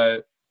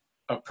a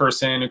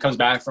person who comes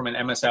back from an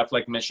MSF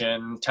like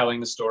mission telling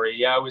the story.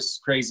 Yeah, it was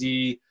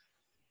crazy.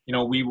 You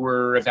know, we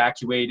were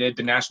evacuated.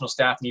 The national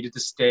staff needed to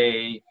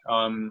stay.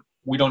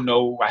 We don't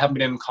know. I haven't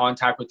been in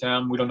contact with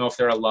them. We don't know if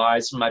they're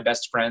alive. Some of my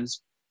best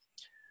friends.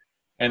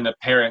 And the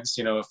parents,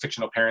 you know,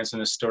 fictional parents in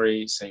the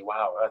story say,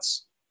 wow,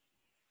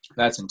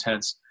 that's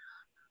intense.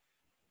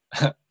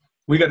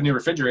 We got a new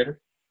refrigerator.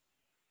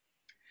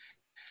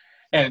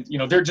 And, you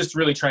know, they're just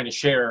really trying to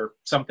share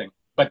something.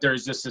 But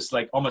there's just this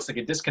like almost like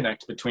a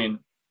disconnect between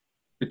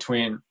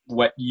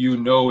what you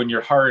know in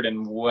your heart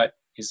and what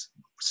is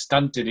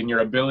stunted in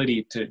your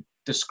ability to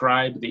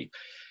describe the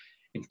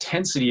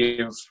intensity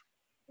of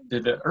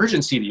the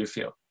urgency that you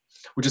feel,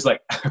 which is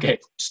like, okay,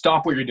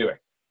 stop what you're doing.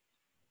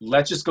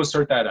 Let's just go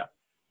sort that out.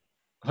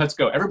 Let's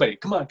go. Everybody,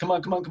 come on, come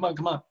on, come on, come on,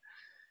 come on.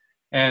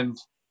 And,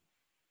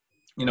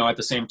 you know, at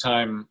the same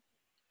time,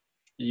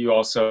 you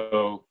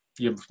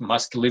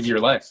must live your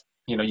life.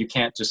 You know, you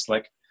can't just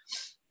like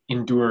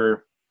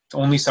endure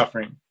only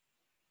suffering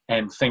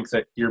and think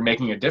that you're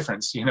making a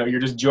difference. You know, you're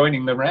just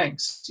joining the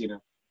ranks, you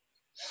know.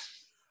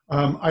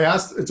 I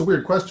asked, it's a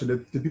weird question.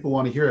 Do people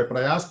want to hear it? But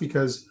I asked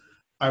because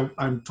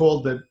I'm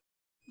told that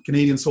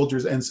Canadian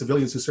soldiers and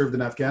civilians who served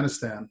in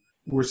Afghanistan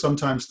were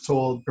sometimes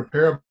told,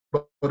 prepare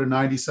about a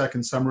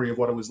 90-second summary of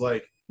what it was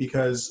like,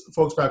 because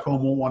folks back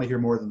home won't want to hear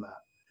more than that.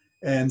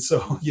 And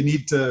so you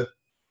need to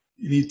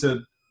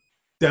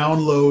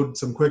download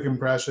some quick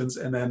impressions,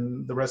 and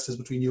then the rest is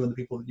between you and the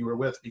people that you were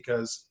with,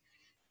 because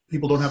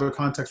people don't have a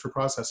context for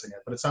processing it.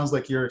 But it sounds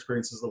like your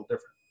experience is a little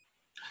different.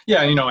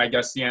 Yeah, you know, I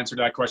guess the answer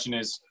to that question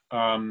is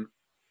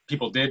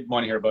people did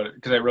want to hear about it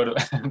because I read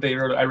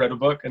a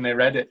book and they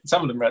read it.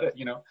 Some of them read it,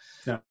 you know.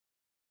 Yeah.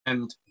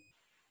 And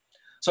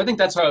so I think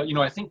that's how, you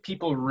know, I think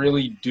people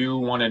really do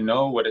want to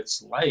know what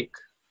it's like.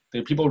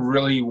 People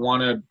really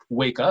want to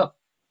wake up.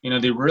 You know,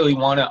 they really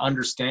want to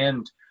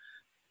understand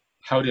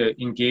how to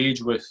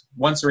engage with,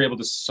 once they're able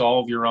to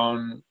solve your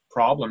own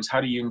problems, how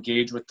do you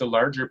engage with the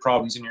larger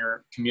problems in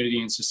your community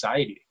and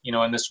society, you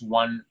know, in this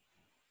one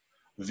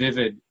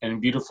vivid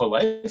and beautiful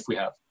life we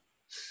have.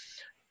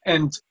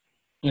 And,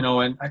 you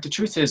know, and the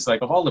truth is,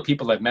 like, of all the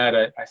people I've met,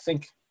 I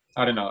think,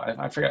 I don't know,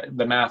 I forget,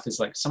 the math is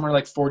like somewhere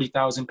like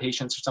 40,000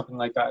 patients or something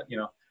like that, you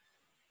know.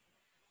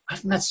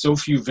 I've met so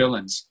few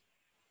villains.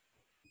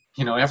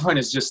 You know, everyone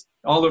is just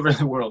all over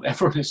the world.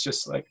 Everyone is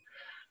just like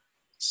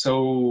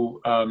so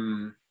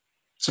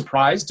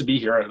surprised to be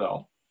here at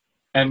all,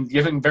 and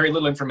given very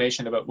little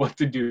information about what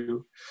to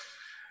do,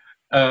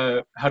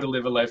 how to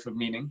live a life of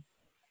meaning.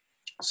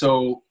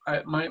 So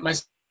my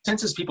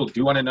sense is people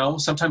do want to know.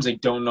 Sometimes they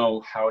don't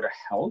know how to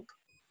help.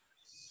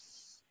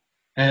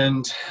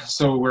 And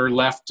so we're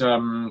left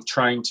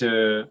trying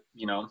to,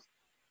 you know,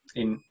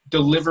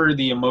 deliver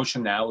the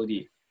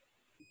emotionality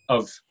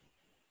of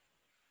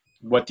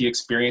what the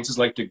experience is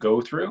like to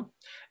go through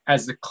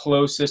as the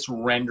closest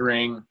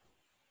rendering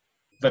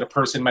that a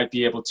person might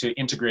be able to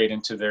integrate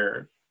into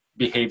their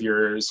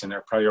behaviors and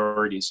their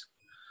priorities.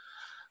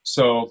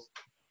 So,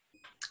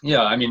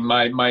 yeah, I mean,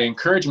 my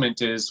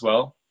encouragement is,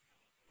 well,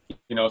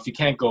 you know, if you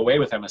can't go away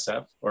with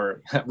MSF,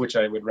 or which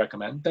I would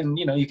recommend, then,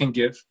 you know, you can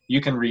give,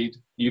 you can read,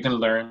 you can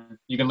learn,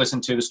 you can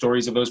listen to the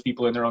stories of those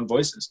people in their own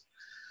voices.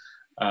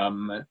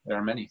 There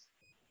are many.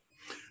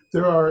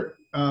 There are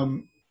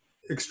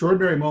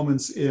extraordinary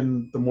moments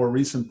in the more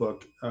recent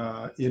book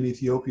in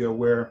Ethiopia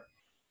where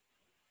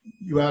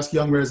you ask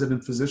young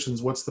resident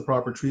physicians, what's the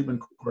proper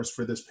treatment course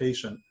for this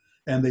patient?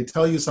 And they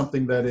tell you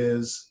something that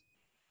is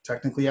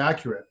technically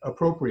accurate,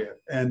 appropriate,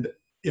 and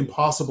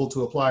impossible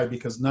to apply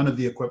because none of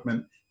the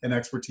equipment and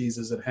expertise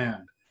is at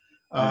hand.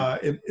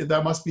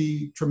 That must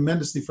be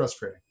tremendously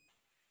frustrating.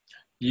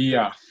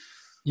 Yeah.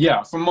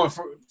 For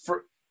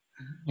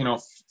you know,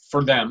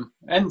 for them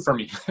and for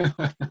me,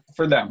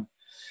 for them,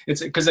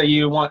 it's because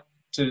you want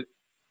to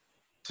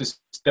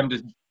them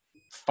to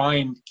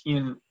find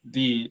in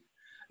the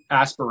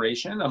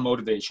aspiration a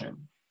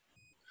motivation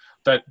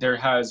that there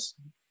has,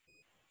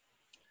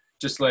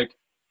 just like,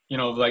 you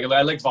know, like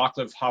I like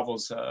Václav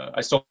Havel's, I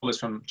stole this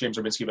from James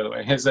Rubinsky, by the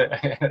way, his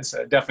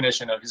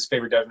definition of, his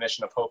favorite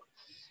definition of hope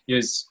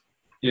is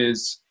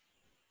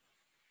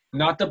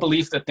not the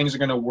belief that things are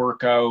going to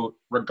work out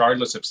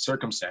regardless of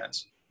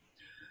circumstance,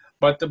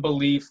 but the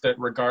belief that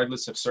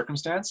regardless of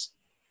circumstance,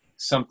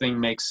 something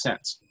makes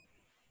sense.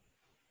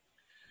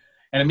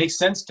 And it makes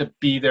sense to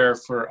be there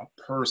for a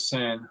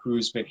person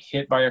who's been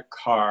hit by a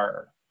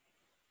car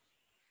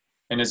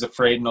and is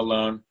afraid and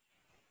alone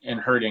and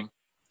hurting,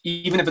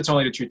 even if it's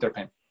only to treat their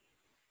pain.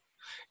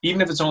 Even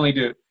if it's only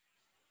to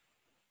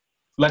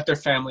let their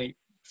family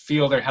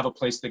feel they have a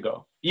place to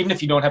go. Even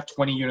if you don't have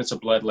 20 units of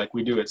blood like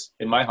we do it's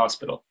in my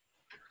hospital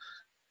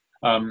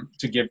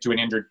to give to an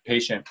injured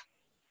patient,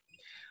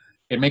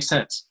 it makes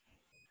sense.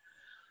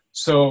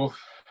 So,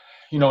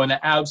 you know, in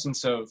the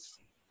absence of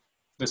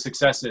the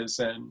successes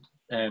and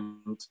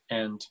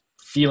and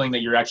feeling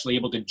that you're actually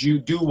able to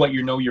do what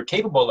you know you're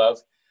capable of,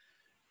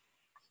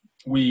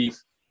 we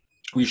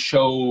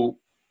show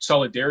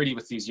solidarity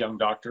with these young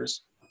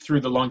doctors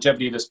through the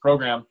longevity of this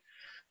program.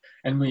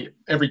 And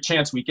every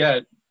chance we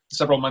get,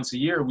 several months a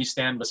year, we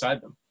stand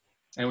beside them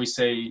and we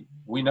say,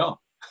 we know,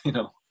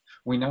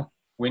 we know,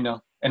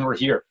 and we're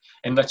here,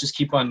 and let's just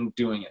keep on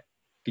doing it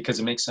because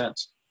it makes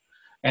sense.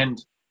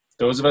 And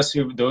those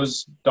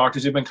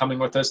doctors who've been coming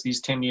with us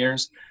these 10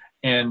 years,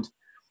 and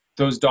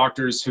those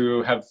doctors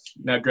who have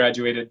now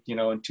graduated,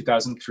 in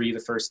 2003, the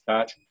first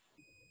batch,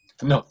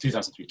 no,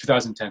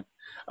 2010,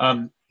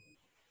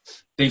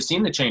 they've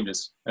seen the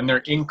changes, and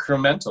they're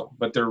incremental,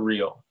 but they're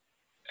real.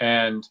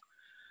 And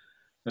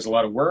there's a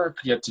lot of work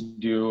yet to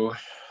do,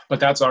 but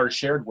that's our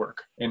shared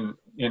work in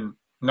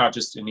not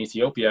just in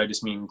Ethiopia, I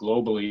just mean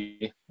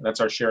globally. That's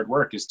our shared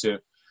work, is to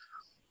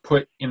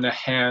put in the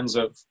hands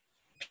of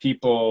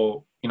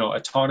people,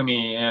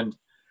 autonomy and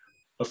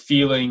a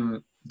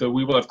feeling that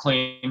we will have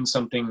claimed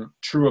something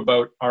true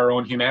about our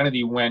own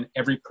humanity when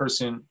every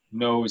person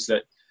knows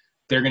that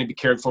they're going to be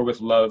cared for with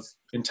love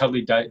until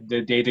they die,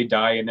 the day they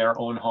die in their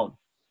own home.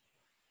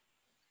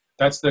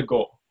 That's the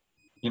goal.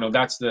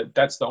 That's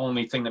the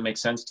only thing that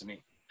makes sense to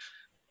me.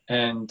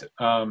 And,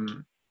 I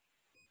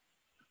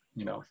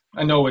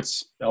know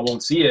I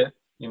won't see it,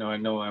 I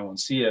know I won't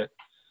see it,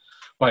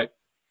 but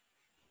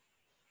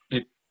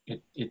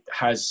it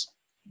has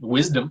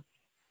wisdom,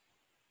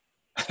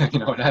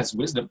 it has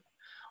wisdom.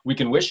 We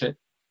can wish it,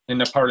 and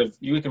the part of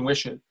you can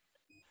wish it,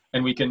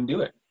 and we can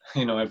do it,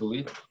 I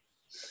believe it.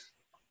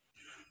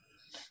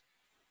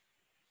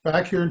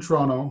 Back here in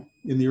Toronto,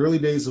 in the early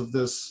days of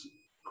this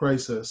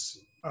crisis,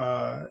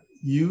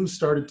 you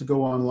started to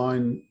go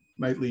online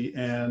nightly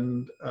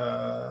and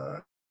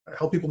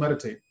help people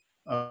meditate.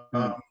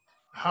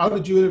 How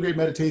did you integrate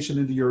meditation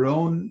into your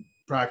own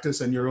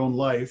practice and your own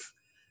life?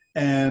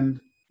 And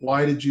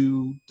why did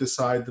you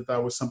decide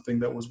that was something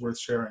that was worth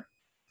sharing?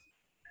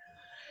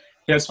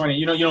 Yeah, it's funny.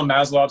 You know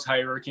Maslow's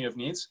hierarchy of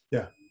needs?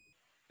 Yeah.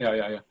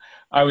 Yeah.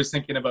 I was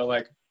thinking about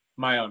like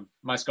my own,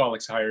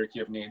 Maskalyk's hierarchy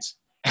of needs.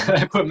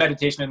 I put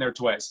meditation in there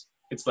twice.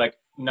 It's like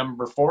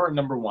number 4 and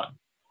number 1.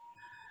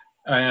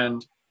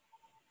 And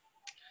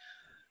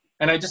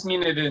I just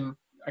mean it in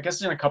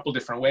a couple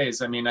different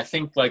ways. I mean, I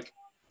think like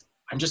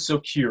I'm just so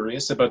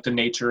curious about the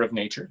nature of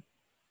nature.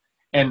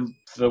 And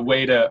the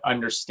way to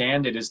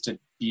understand it is to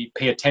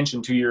pay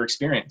attention to your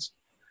experience.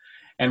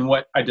 And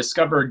what I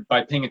discovered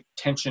by paying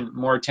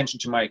more attention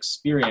to my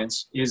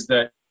experience is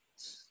that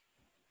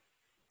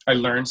I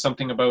learned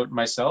something about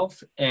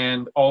myself,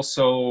 and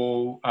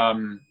also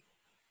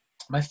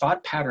my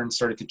thought patterns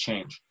started to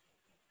change.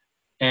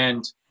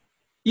 And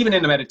even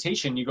in the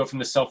meditation, you go from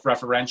the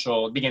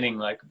self-referential beginning,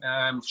 like,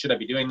 should I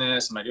be doing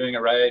this? Am I doing it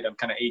right? I'm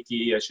kind of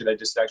achy. Should I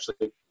just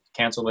actually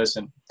cancel this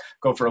and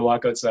go for a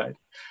walk outside?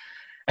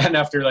 And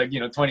after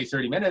 20,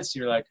 30 minutes,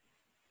 you're like,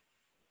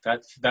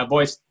 that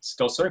voice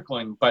still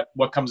circling, but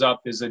what comes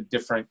up is a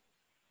different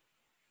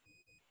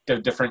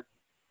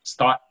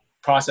thought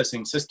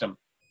processing system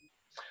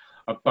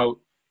about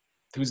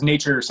whose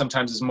nature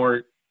sometimes is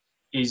more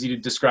easy to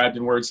describe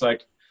in words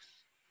like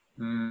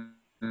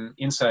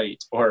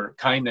insight or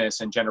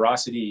kindness and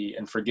generosity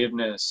and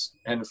forgiveness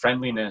and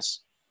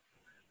friendliness.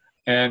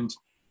 And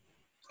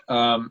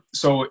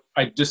so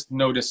I just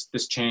noticed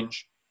this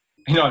change.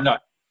 I'm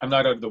not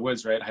out of the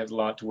woods, right? I have a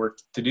lot to work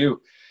to do.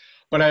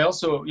 But I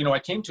also, I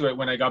came to it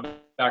when I got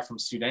back from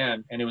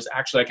Sudan, and it was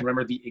actually, I can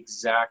remember the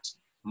exact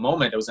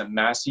moment. It was at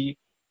Massey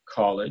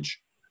College.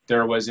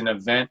 There was an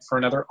event for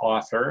another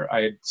author.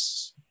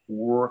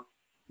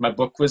 My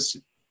book was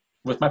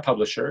with my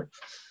publisher,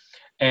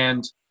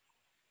 and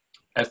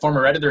a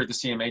former editor at the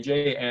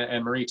CMAJ,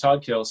 and Marie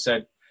Toddkill,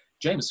 said,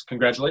 "James,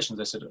 congratulations."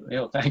 I said,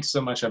 "Thanks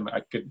so much.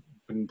 I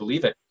couldn't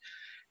believe it."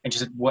 And she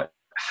said,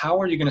 how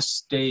are you going to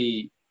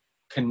stay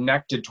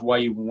connected to why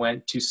you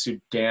went to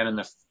Sudan in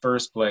the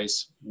first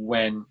place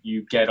when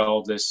you get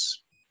all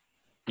this,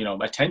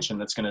 attention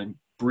that's going to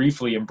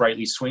briefly and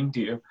brightly swing to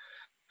you?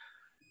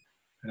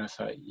 And I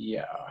thought,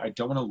 yeah, I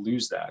don't want to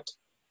lose that.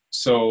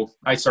 So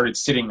I started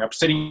sitting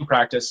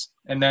practice.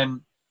 And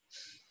then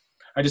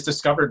I just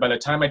discovered by the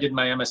time I did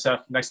my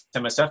next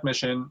MSF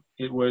mission,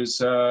 it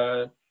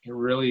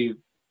really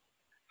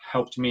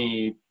helped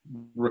me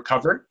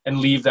recover and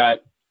leave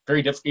that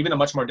even a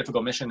much more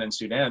difficult mission than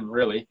Sudan,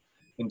 really,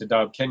 in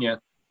Dadaab,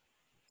 Kenya,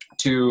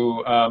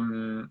 to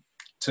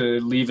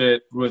leave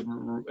it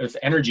with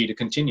energy to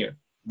continue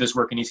this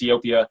work in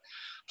Ethiopia,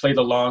 play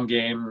the long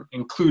game,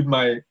 include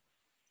my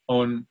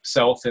own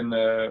self in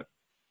the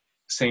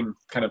same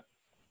kind of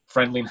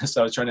friendliness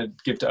I was trying to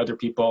give to other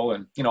people,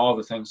 and all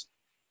the things.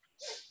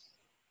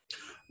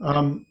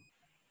 And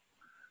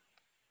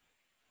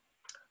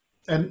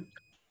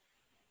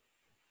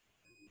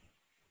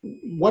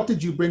what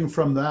did you bring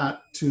from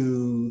that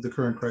to the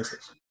current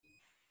crisis?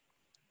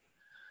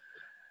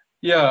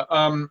 Yeah,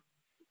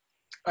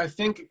 I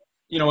think,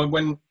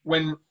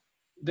 when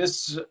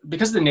this,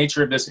 because of the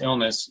nature of this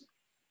illness,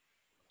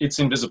 it's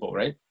invisible,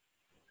 right?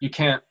 You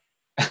can't,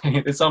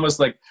 it's almost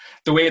like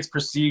the way it's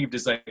perceived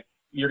is like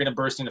you're going to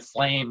burst into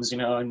flames, you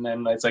know, and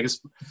then it's like,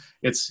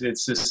 it's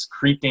this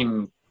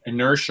creeping,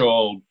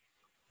 inertial,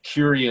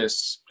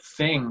 curious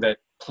thing that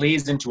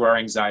plays into our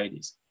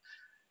anxieties.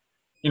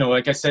 You know,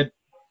 like I said,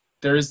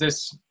 there is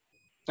this,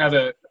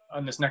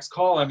 on this next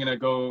call, I'm going to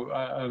go,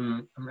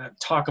 I'm going to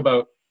talk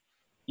about,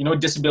 you know,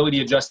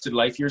 disability adjusted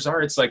life years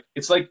are. It's like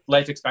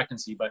life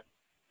expectancy, but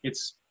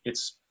it's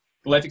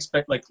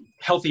like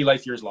healthy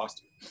life years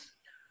lost.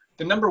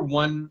 The number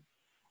one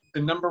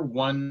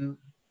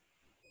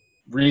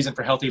reason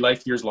for healthy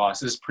life years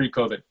lost is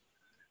pre-COVID,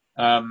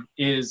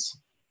 is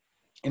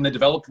in the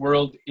developed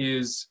world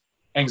is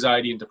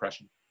anxiety and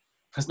depression.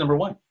 That's number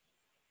one.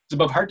 It's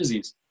above heart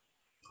disease.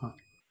 Huh.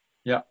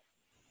 Yeah.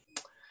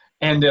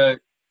 And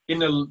in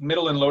the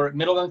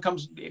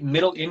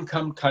middle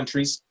income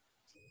countries,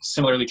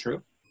 similarly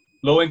true.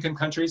 Low income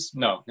countries,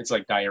 no. It's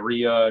like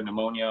diarrhea,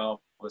 pneumonia,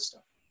 all this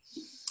stuff.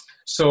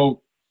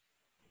 So,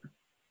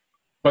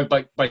 but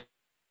by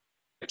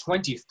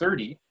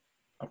 2030,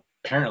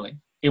 apparently,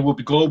 it will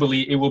be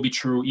globally, it will be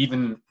true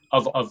even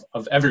of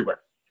everywhere,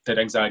 that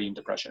anxiety and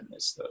depression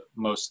is the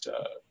most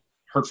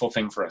hurtful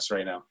thing for us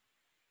right now.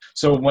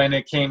 So when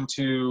it came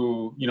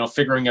to, you know,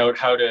 figuring out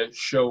how to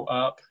show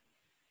up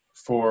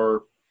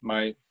for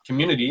my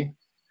community,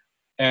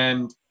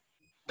 and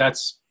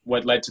that's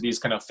what led to these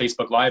kind of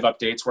Facebook Live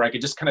updates where I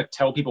could just kind of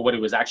tell people what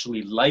it was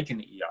actually like in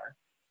the ER,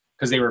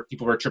 because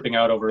people were tripping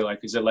out over like,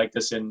 is it like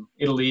this in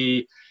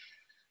Italy?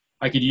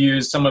 I could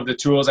use some of the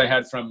tools I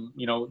had from,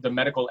 you know, the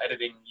medical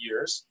editing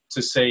years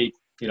to say,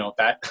 you know,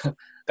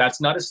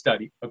 that's not a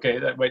study. Okay,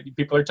 that what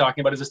people are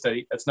talking about is a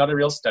study. That's not a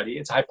real study.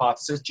 It's a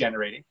hypothesis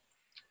generating.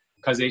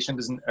 Causation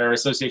doesn't, or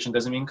association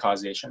doesn't mean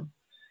causation.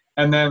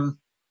 And then,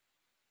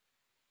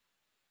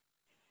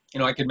 you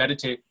know, I could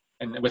meditate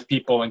with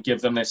people and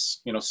give them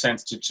this, you know,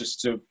 sense to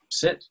just to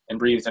sit and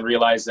breathe and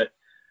realize that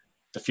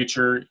the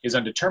future is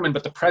undetermined,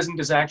 but the present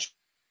is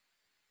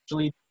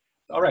actually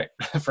all right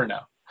for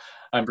now.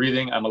 I'm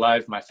breathing, I'm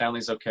alive, my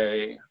family's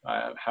okay,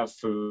 I have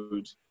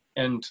food,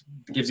 and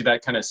it gives you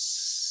that kind of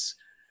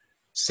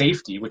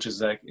safety, which is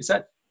like,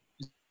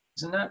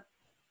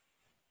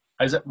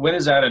 when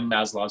is that in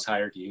Maslow's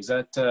hierarchy? Is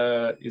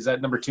that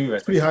number 2?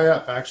 It's pretty high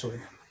up, actually.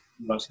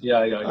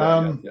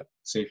 Yeah.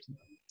 Safety.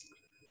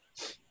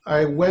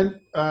 I went,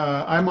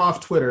 I'm off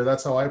Twitter,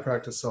 that's how I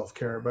practice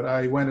self-care, but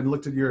I went and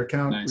looked at your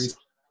account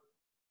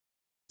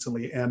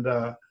recently, and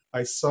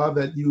I saw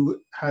that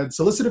you had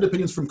solicited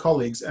opinions from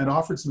colleagues and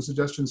offered some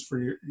suggestions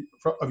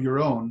of your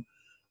own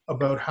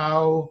about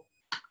how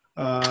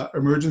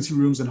emergency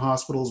rooms and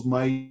hospitals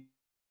might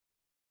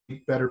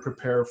better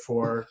prepare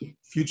for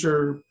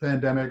future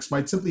pandemics,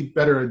 might simply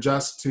better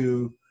adjust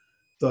to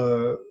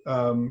the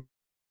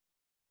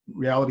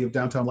reality of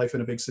downtown life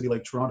in a big city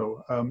like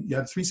Toronto. You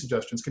had 3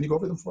 suggestions. Can you go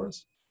over them for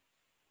us?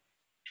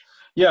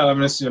 Yeah, I'm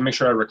going to make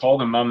sure I recall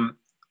them.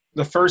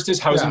 The first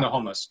is housing the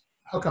homeless.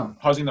 How come?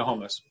 Housing the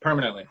homeless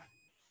permanently.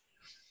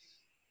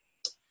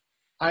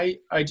 I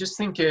just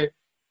think it,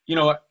 you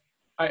know,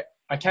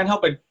 I can't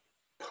help but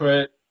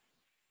put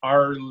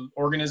our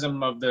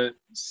organism of the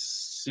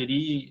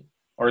city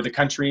or the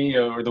country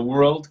or the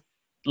world,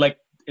 like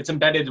it's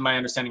embedded in my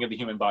understanding of the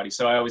human body.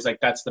 So I always like,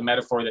 that's the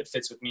metaphor that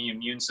fits with me.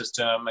 Immune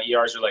system, my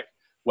ERs are like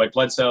white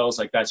blood cells.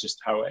 Like that's just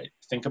how I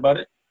think about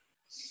it.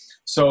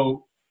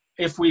 So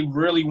if we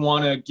really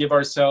want to give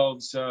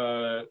ourselves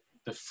the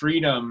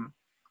freedom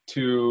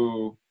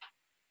to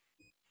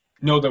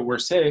know that we're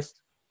safe,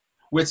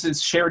 which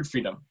is shared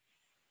freedom.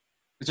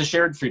 It's a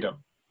shared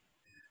freedom.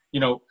 You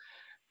know,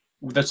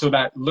 so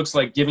that looks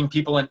like giving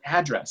people an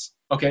address.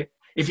 Okay.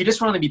 If you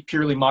just want to be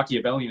purely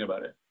Machiavellian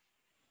about it,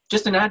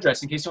 just an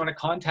address in case you want to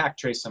contact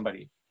trace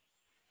somebody.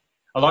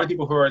 A lot of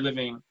people who are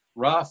living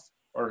rough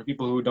or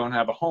people who don't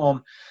have a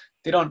home,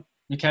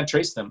 you can't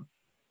trace them.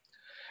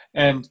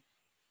 And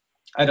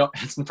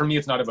for me,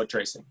 it's not about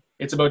tracing.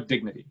 It's about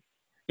dignity.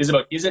 Is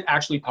it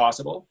actually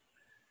possible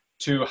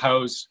to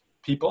house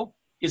people?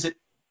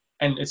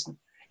 And it's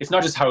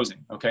not just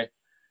housing, okay?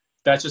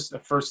 That's just the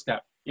first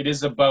step. It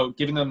is about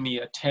giving them the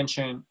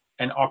attention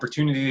and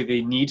opportunity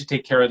they need to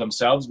take care of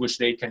themselves, which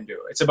they can do.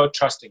 It's about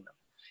trusting them.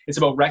 It's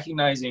about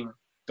recognizing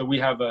that we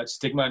have a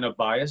stigma and a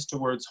bias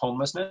towards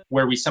homelessness,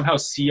 where we somehow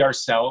see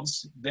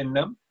ourselves in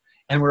them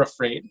and we're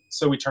afraid,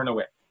 so we turn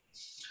away.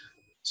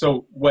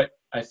 So what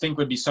I think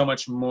would be so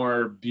much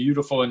more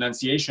beautiful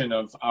enunciation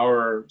of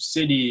our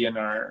city and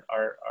our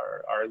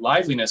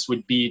liveliness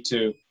would be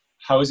to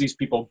house these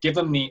people, give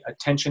them the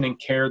attention and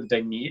care that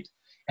they need,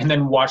 and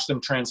then watch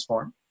them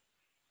transform.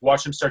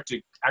 Watch them start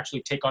to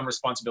actually take on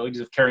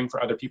responsibilities of caring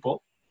for other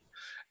people.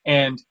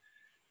 And,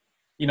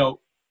 you know,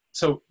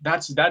 so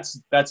that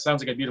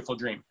sounds like a beautiful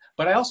dream.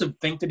 But I also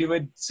think that it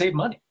would save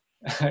money.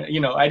 You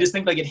know, I just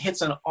think like it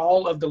hits on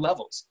all of the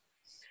levels.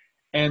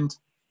 And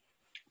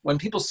when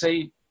people say,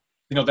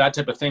 you know, that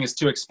type of thing is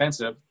too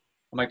expensive,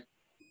 I'm like,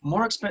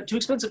 too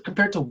expensive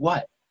compared to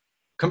what?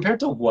 Compared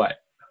to what?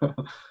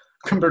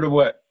 Compared to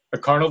what? A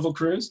Carnival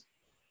cruise?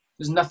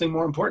 There's nothing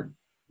more important.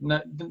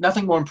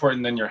 Nothing more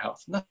important than your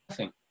health.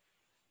 Nothing.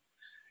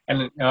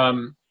 And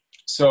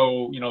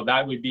So,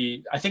 that would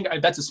be, I think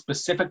that's a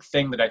specific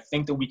thing that I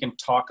think that we can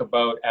talk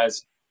about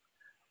as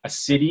a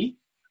city,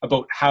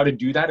 about how to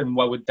do that and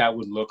what that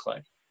would look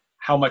like,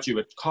 how much it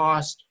would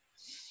cost.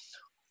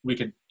 We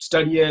could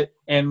study it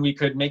and we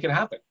could make it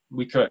happen.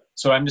 We could.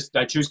 So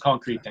I choose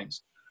concrete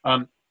things.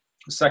 The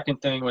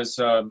second thing was,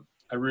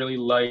 I really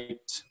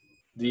liked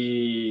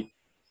the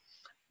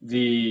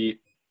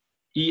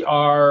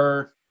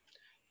ER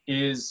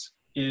is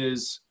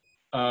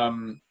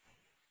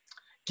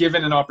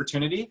given an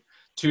opportunity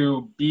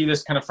to be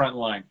this kind of front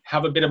line,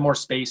 have a bit of more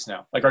space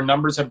now. Like, our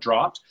numbers have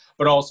dropped,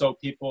 but also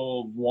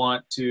people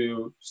want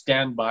to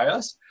stand by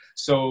us.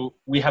 So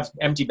we have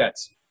empty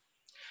beds.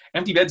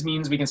 Empty beds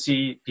means we can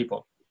see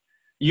people.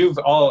 I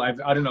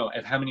don't know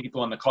how many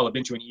people on the call have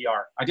been to an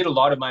ER. I did a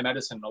lot of my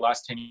medicine the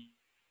last 10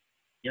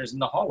 years in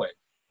the hallway.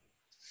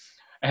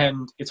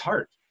 And it's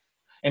hard.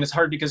 And it's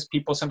hard because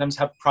people sometimes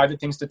have private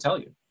things to tell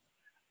you.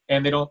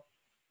 And they don't.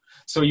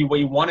 So what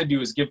you want to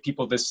do is give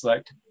people this,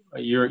 like,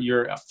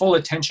 your full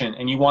attention,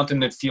 and you want them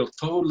to feel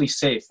totally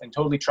safe and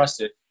totally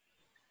trusted.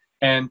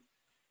 And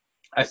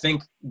I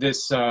think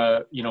this,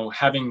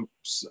 having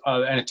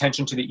an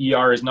attention to the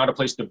ER is not a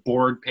place to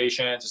board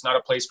patients. It's not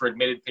a place for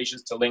admitted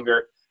patients to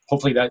linger.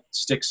 Hopefully that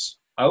sticks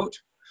out.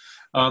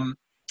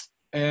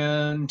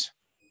 And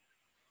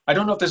I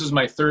don't know if this is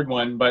my third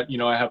one, but,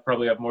 I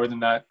probably have more than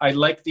that. I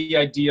like the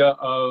idea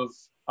of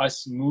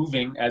us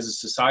moving as a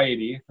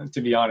society, to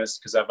be honest,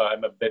 because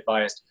I'm a bit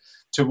biased,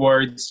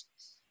 towards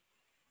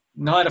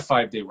not a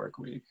 5-day work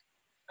week.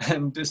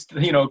 And just,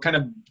 kind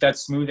of that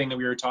smoothing that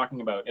we were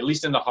talking about, at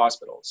least in the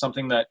hospital,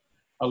 something that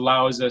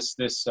allows us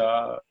this,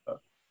 a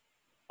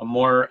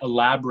more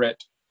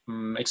elaborate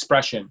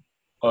expression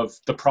of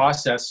the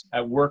process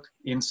at work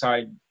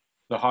inside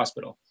the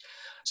hospital.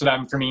 So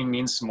that for me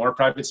means more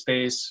private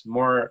space,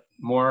 more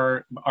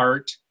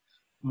art,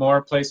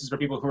 more places for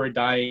people who are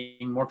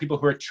dying, more people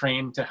who are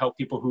trained to help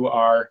people who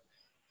are,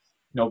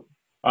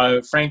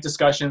 frank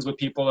discussions with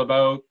people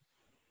about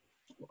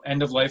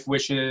end of life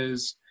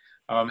wishes,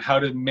 how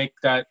to make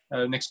that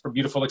next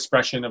beautiful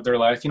expression of their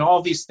life.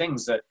 All these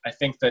things that I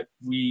think that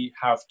we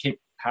have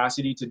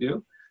capacity to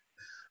do.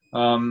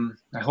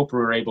 I hope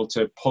we're able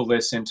to pull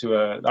this into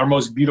our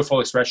most beautiful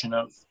expression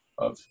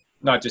of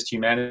not just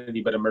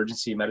humanity, but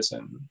emergency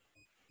medicine.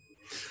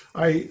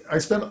 I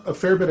spent a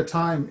fair bit of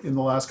time in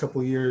the last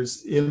couple of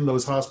years in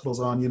those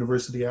hospitals on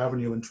University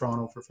Avenue in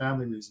Toronto for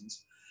family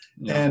reasons.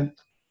 Yeah. And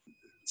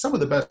some of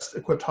the best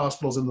equipped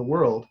hospitals in the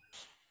world,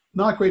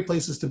 not great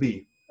places to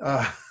be.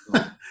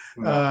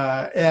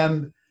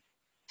 And,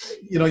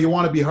 you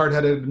want to be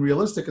hard-headed and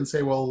realistic and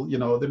say, well,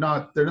 they're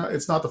not,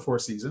 it's not the Four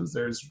Seasons.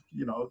 There's,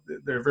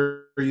 they're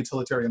very, very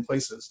utilitarian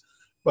places,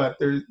 but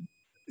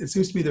it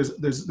seems to me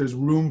there's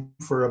room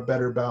for a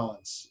better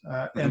balance,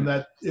 and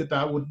that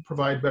would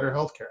provide better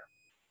healthcare.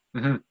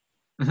 Mm-hmm.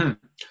 Mm-hmm.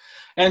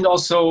 And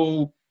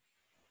also,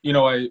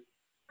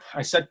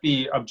 I set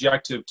the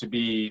objective to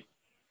be,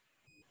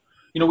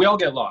 we all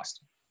get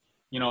lost.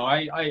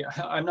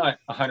 I'm not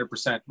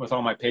 100% with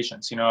all my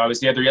patients. I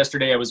was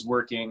yesterday I was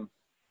working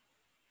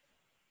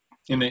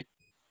I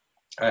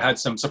had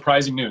some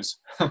surprising news,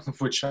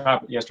 which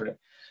happened yesterday.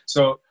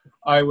 So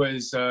I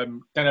was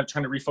kind of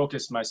trying to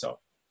refocus myself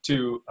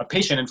to a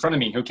patient in front of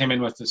me who came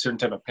in with a certain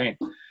type of pain.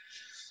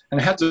 And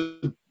I had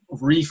to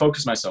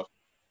refocus myself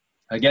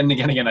again and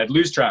again and again. I'd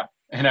lose track.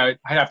 And I'd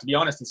have to be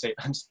honest and say,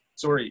 I'm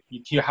sorry,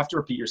 you have to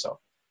repeat yourself,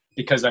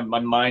 because my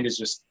mind is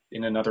just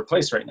in another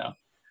place right now.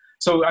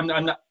 So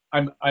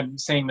I'm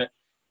saying that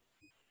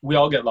we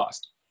all get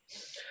lost.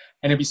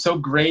 And it'd be so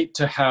great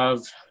to have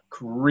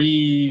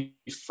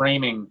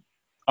reframing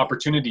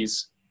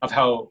opportunities of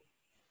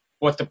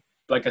like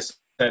I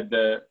said,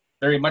 the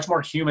very much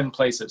more human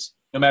places,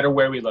 no matter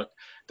where we look,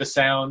 the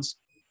sounds,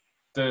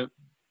 the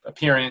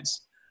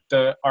appearance,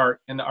 the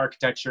art and the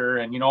architecture,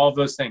 and, all of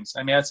those things.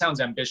 I mean, that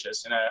sounds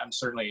ambitious. And I'm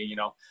certainly,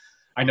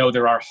 I know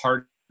there are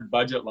hard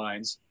budget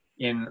lines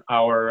in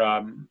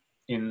our,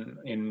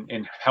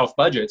 in health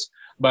budgets,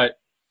 but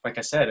like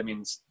I said, I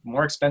mean, it's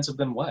more expensive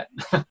than what?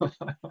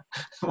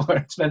 More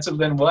expensive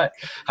than what?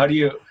 Why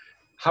do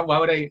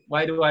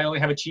I only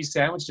have a cheese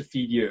sandwich to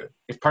feed you?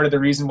 If part of the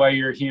reason why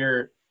you're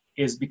here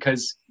is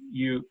because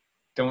you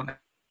don't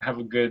have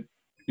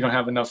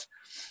enough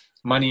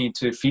money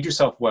to feed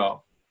yourself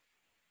well,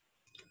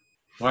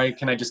 why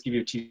can I just give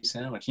you a cheese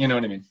sandwich? You know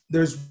what I mean?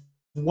 There's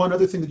one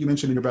other thing that you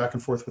mentioned in your back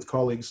and forth with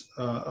colleagues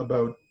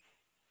about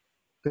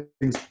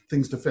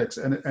things to fix.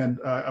 And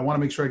I want to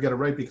make sure I get it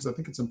right, because I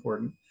think it's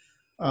important,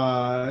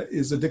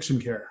 is addiction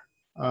care.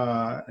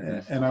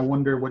 And I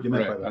wonder what you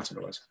meant by that. That's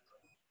what it was.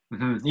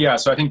 Mm-hmm. Yeah,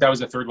 so I think that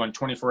was the third one,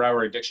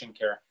 24-hour addiction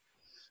care.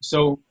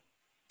 So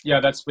yeah,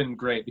 that's been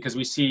great, because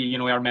we see,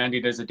 our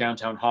mandate as a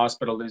downtown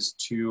hospital is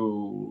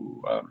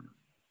to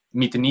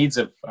meet the needs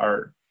of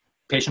our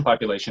patient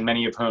population,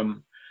 many of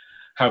whom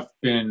have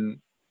been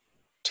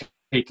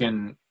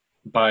taken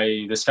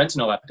by this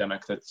fentanyl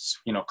epidemic that's,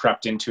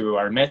 crept into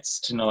our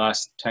midst in the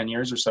last 10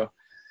 years or so.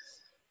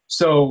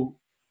 So,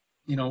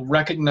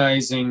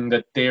 recognizing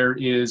that there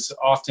is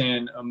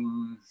often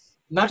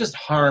not just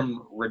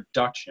harm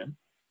reduction,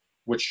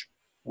 which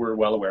we're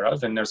well aware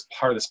of, and there's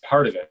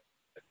part of it.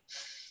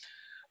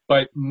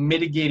 But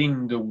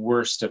mitigating the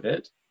worst of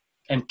it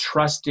and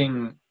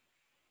trusting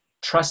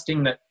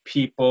that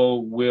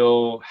people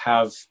will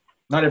have,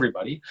 not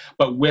everybody,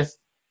 but with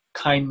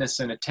kindness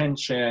and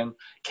attention,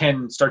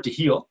 can start to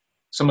heal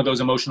some of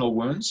those emotional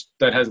wounds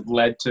that has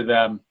led to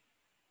them,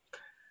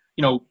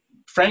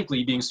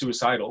 frankly, being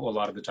suicidal a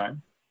lot of the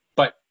time.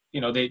 But,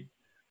 they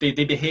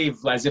behave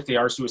as if they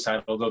are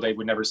suicidal, though they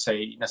would never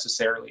say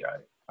necessarily,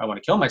 I want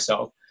to kill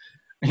myself.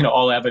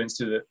 All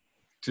evidence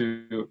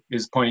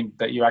is pointing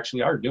that you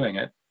actually are doing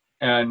it.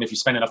 And if you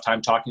spend enough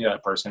time talking to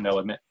that person, they'll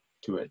admit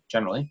to it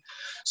generally.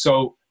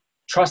 So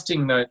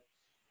trusting that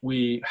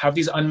we have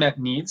these unmet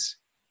needs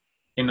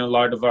in a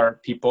lot of our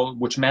people,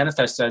 which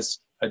manifests as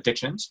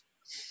addictions.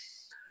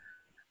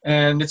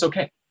 And it's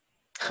okay.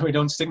 We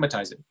don't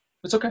stigmatize it.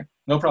 It's okay.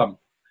 No problem.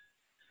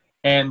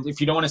 And if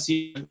you don't want to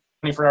see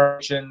 24-hour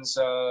addictions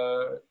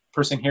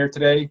person here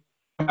today,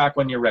 come back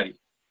when you're ready.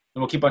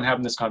 And we'll keep on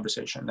having this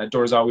conversation. That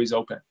door is always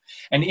open.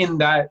 And in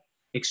that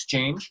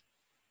exchange,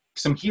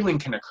 some healing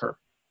can occur.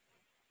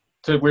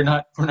 So we're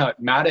not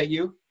mad at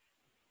you.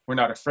 We're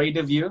not afraid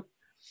of you.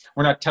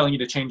 We're not telling you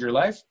to change your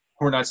life.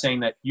 We're not saying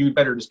that you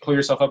better just pull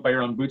yourself up by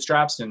your own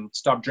bootstraps and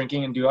stop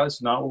drinking and do that.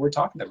 That's not what we're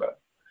talking about.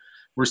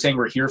 We're saying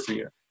we're here for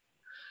you.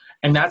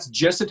 And that's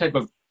just the type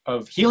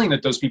of healing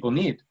that those people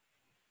need,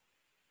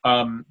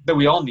 that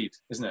we all need,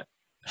 isn't it?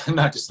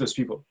 Not just those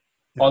people.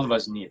 Yeah. All of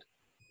us need.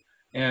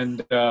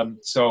 And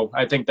so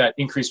I think that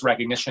increased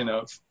recognition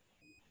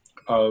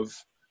of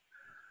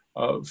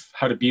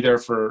how to be there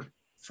for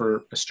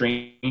a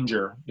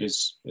stranger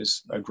is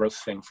a growth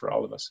thing for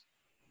all of us.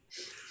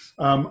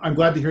 I'm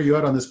glad to hear you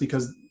out on this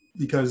because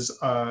the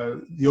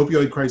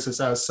opioid crisis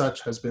as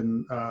such has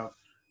been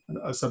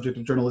a subject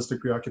of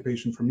journalistic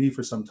preoccupation for me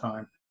for some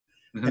time.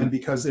 Mm-hmm. And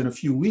because in a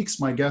few weeks,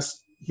 my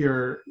guest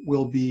here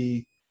will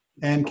be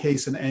Ann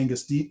Case and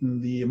Angus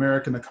Deaton, the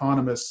American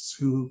economists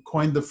who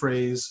coined the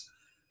phrase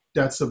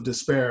deaths of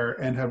despair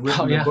and have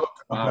written a book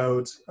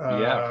about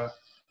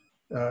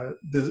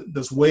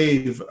this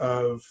wave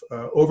of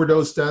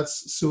overdose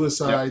deaths,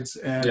 suicides,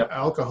 and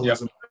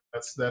alcoholism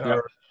deaths that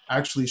are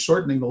actually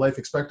shortening the life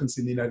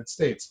expectancy in the United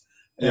States.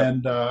 Yep.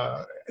 And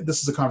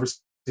this is a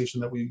conversation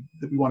that we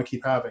want to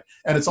keep having.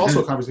 And it's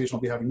also a conversation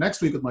I'll be having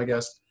next week with my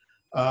guest,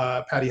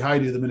 Patty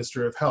Hajdu, the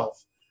Minister of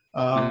Health.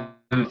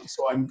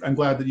 So I'm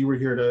glad that you were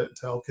here to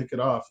help kick it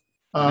off.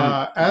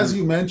 As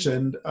you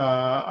mentioned,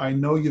 I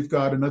know you've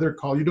got another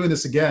call. You're doing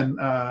this again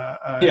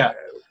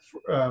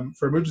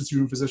for emergency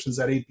room physicians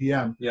at 8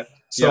 p.m. Yeah.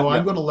 So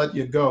I'm going to let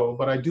you go,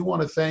 but I do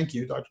want to thank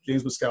you, Dr.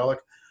 James Maskalyk,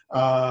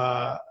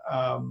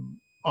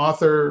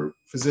 author,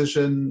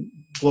 physician,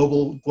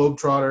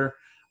 globetrotter.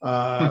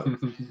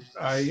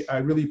 I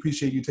really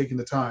appreciate you taking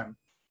the time.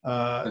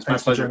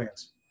 Thanks for joining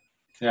us.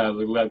 Yeah,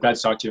 glad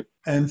to talk to you.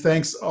 And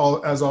thanks,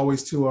 as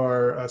always, to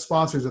our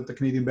sponsors at the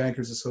Canadian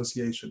Bankers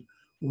Association.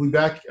 We'll be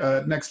back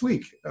next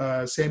week,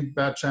 same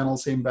bat channel,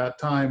 same bat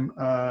time,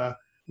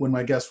 when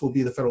my guest will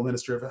be the Federal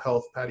Minister of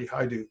Health, Patty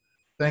Hajdu.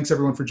 Thanks,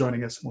 everyone, for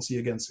joining us. We'll see you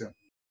again soon.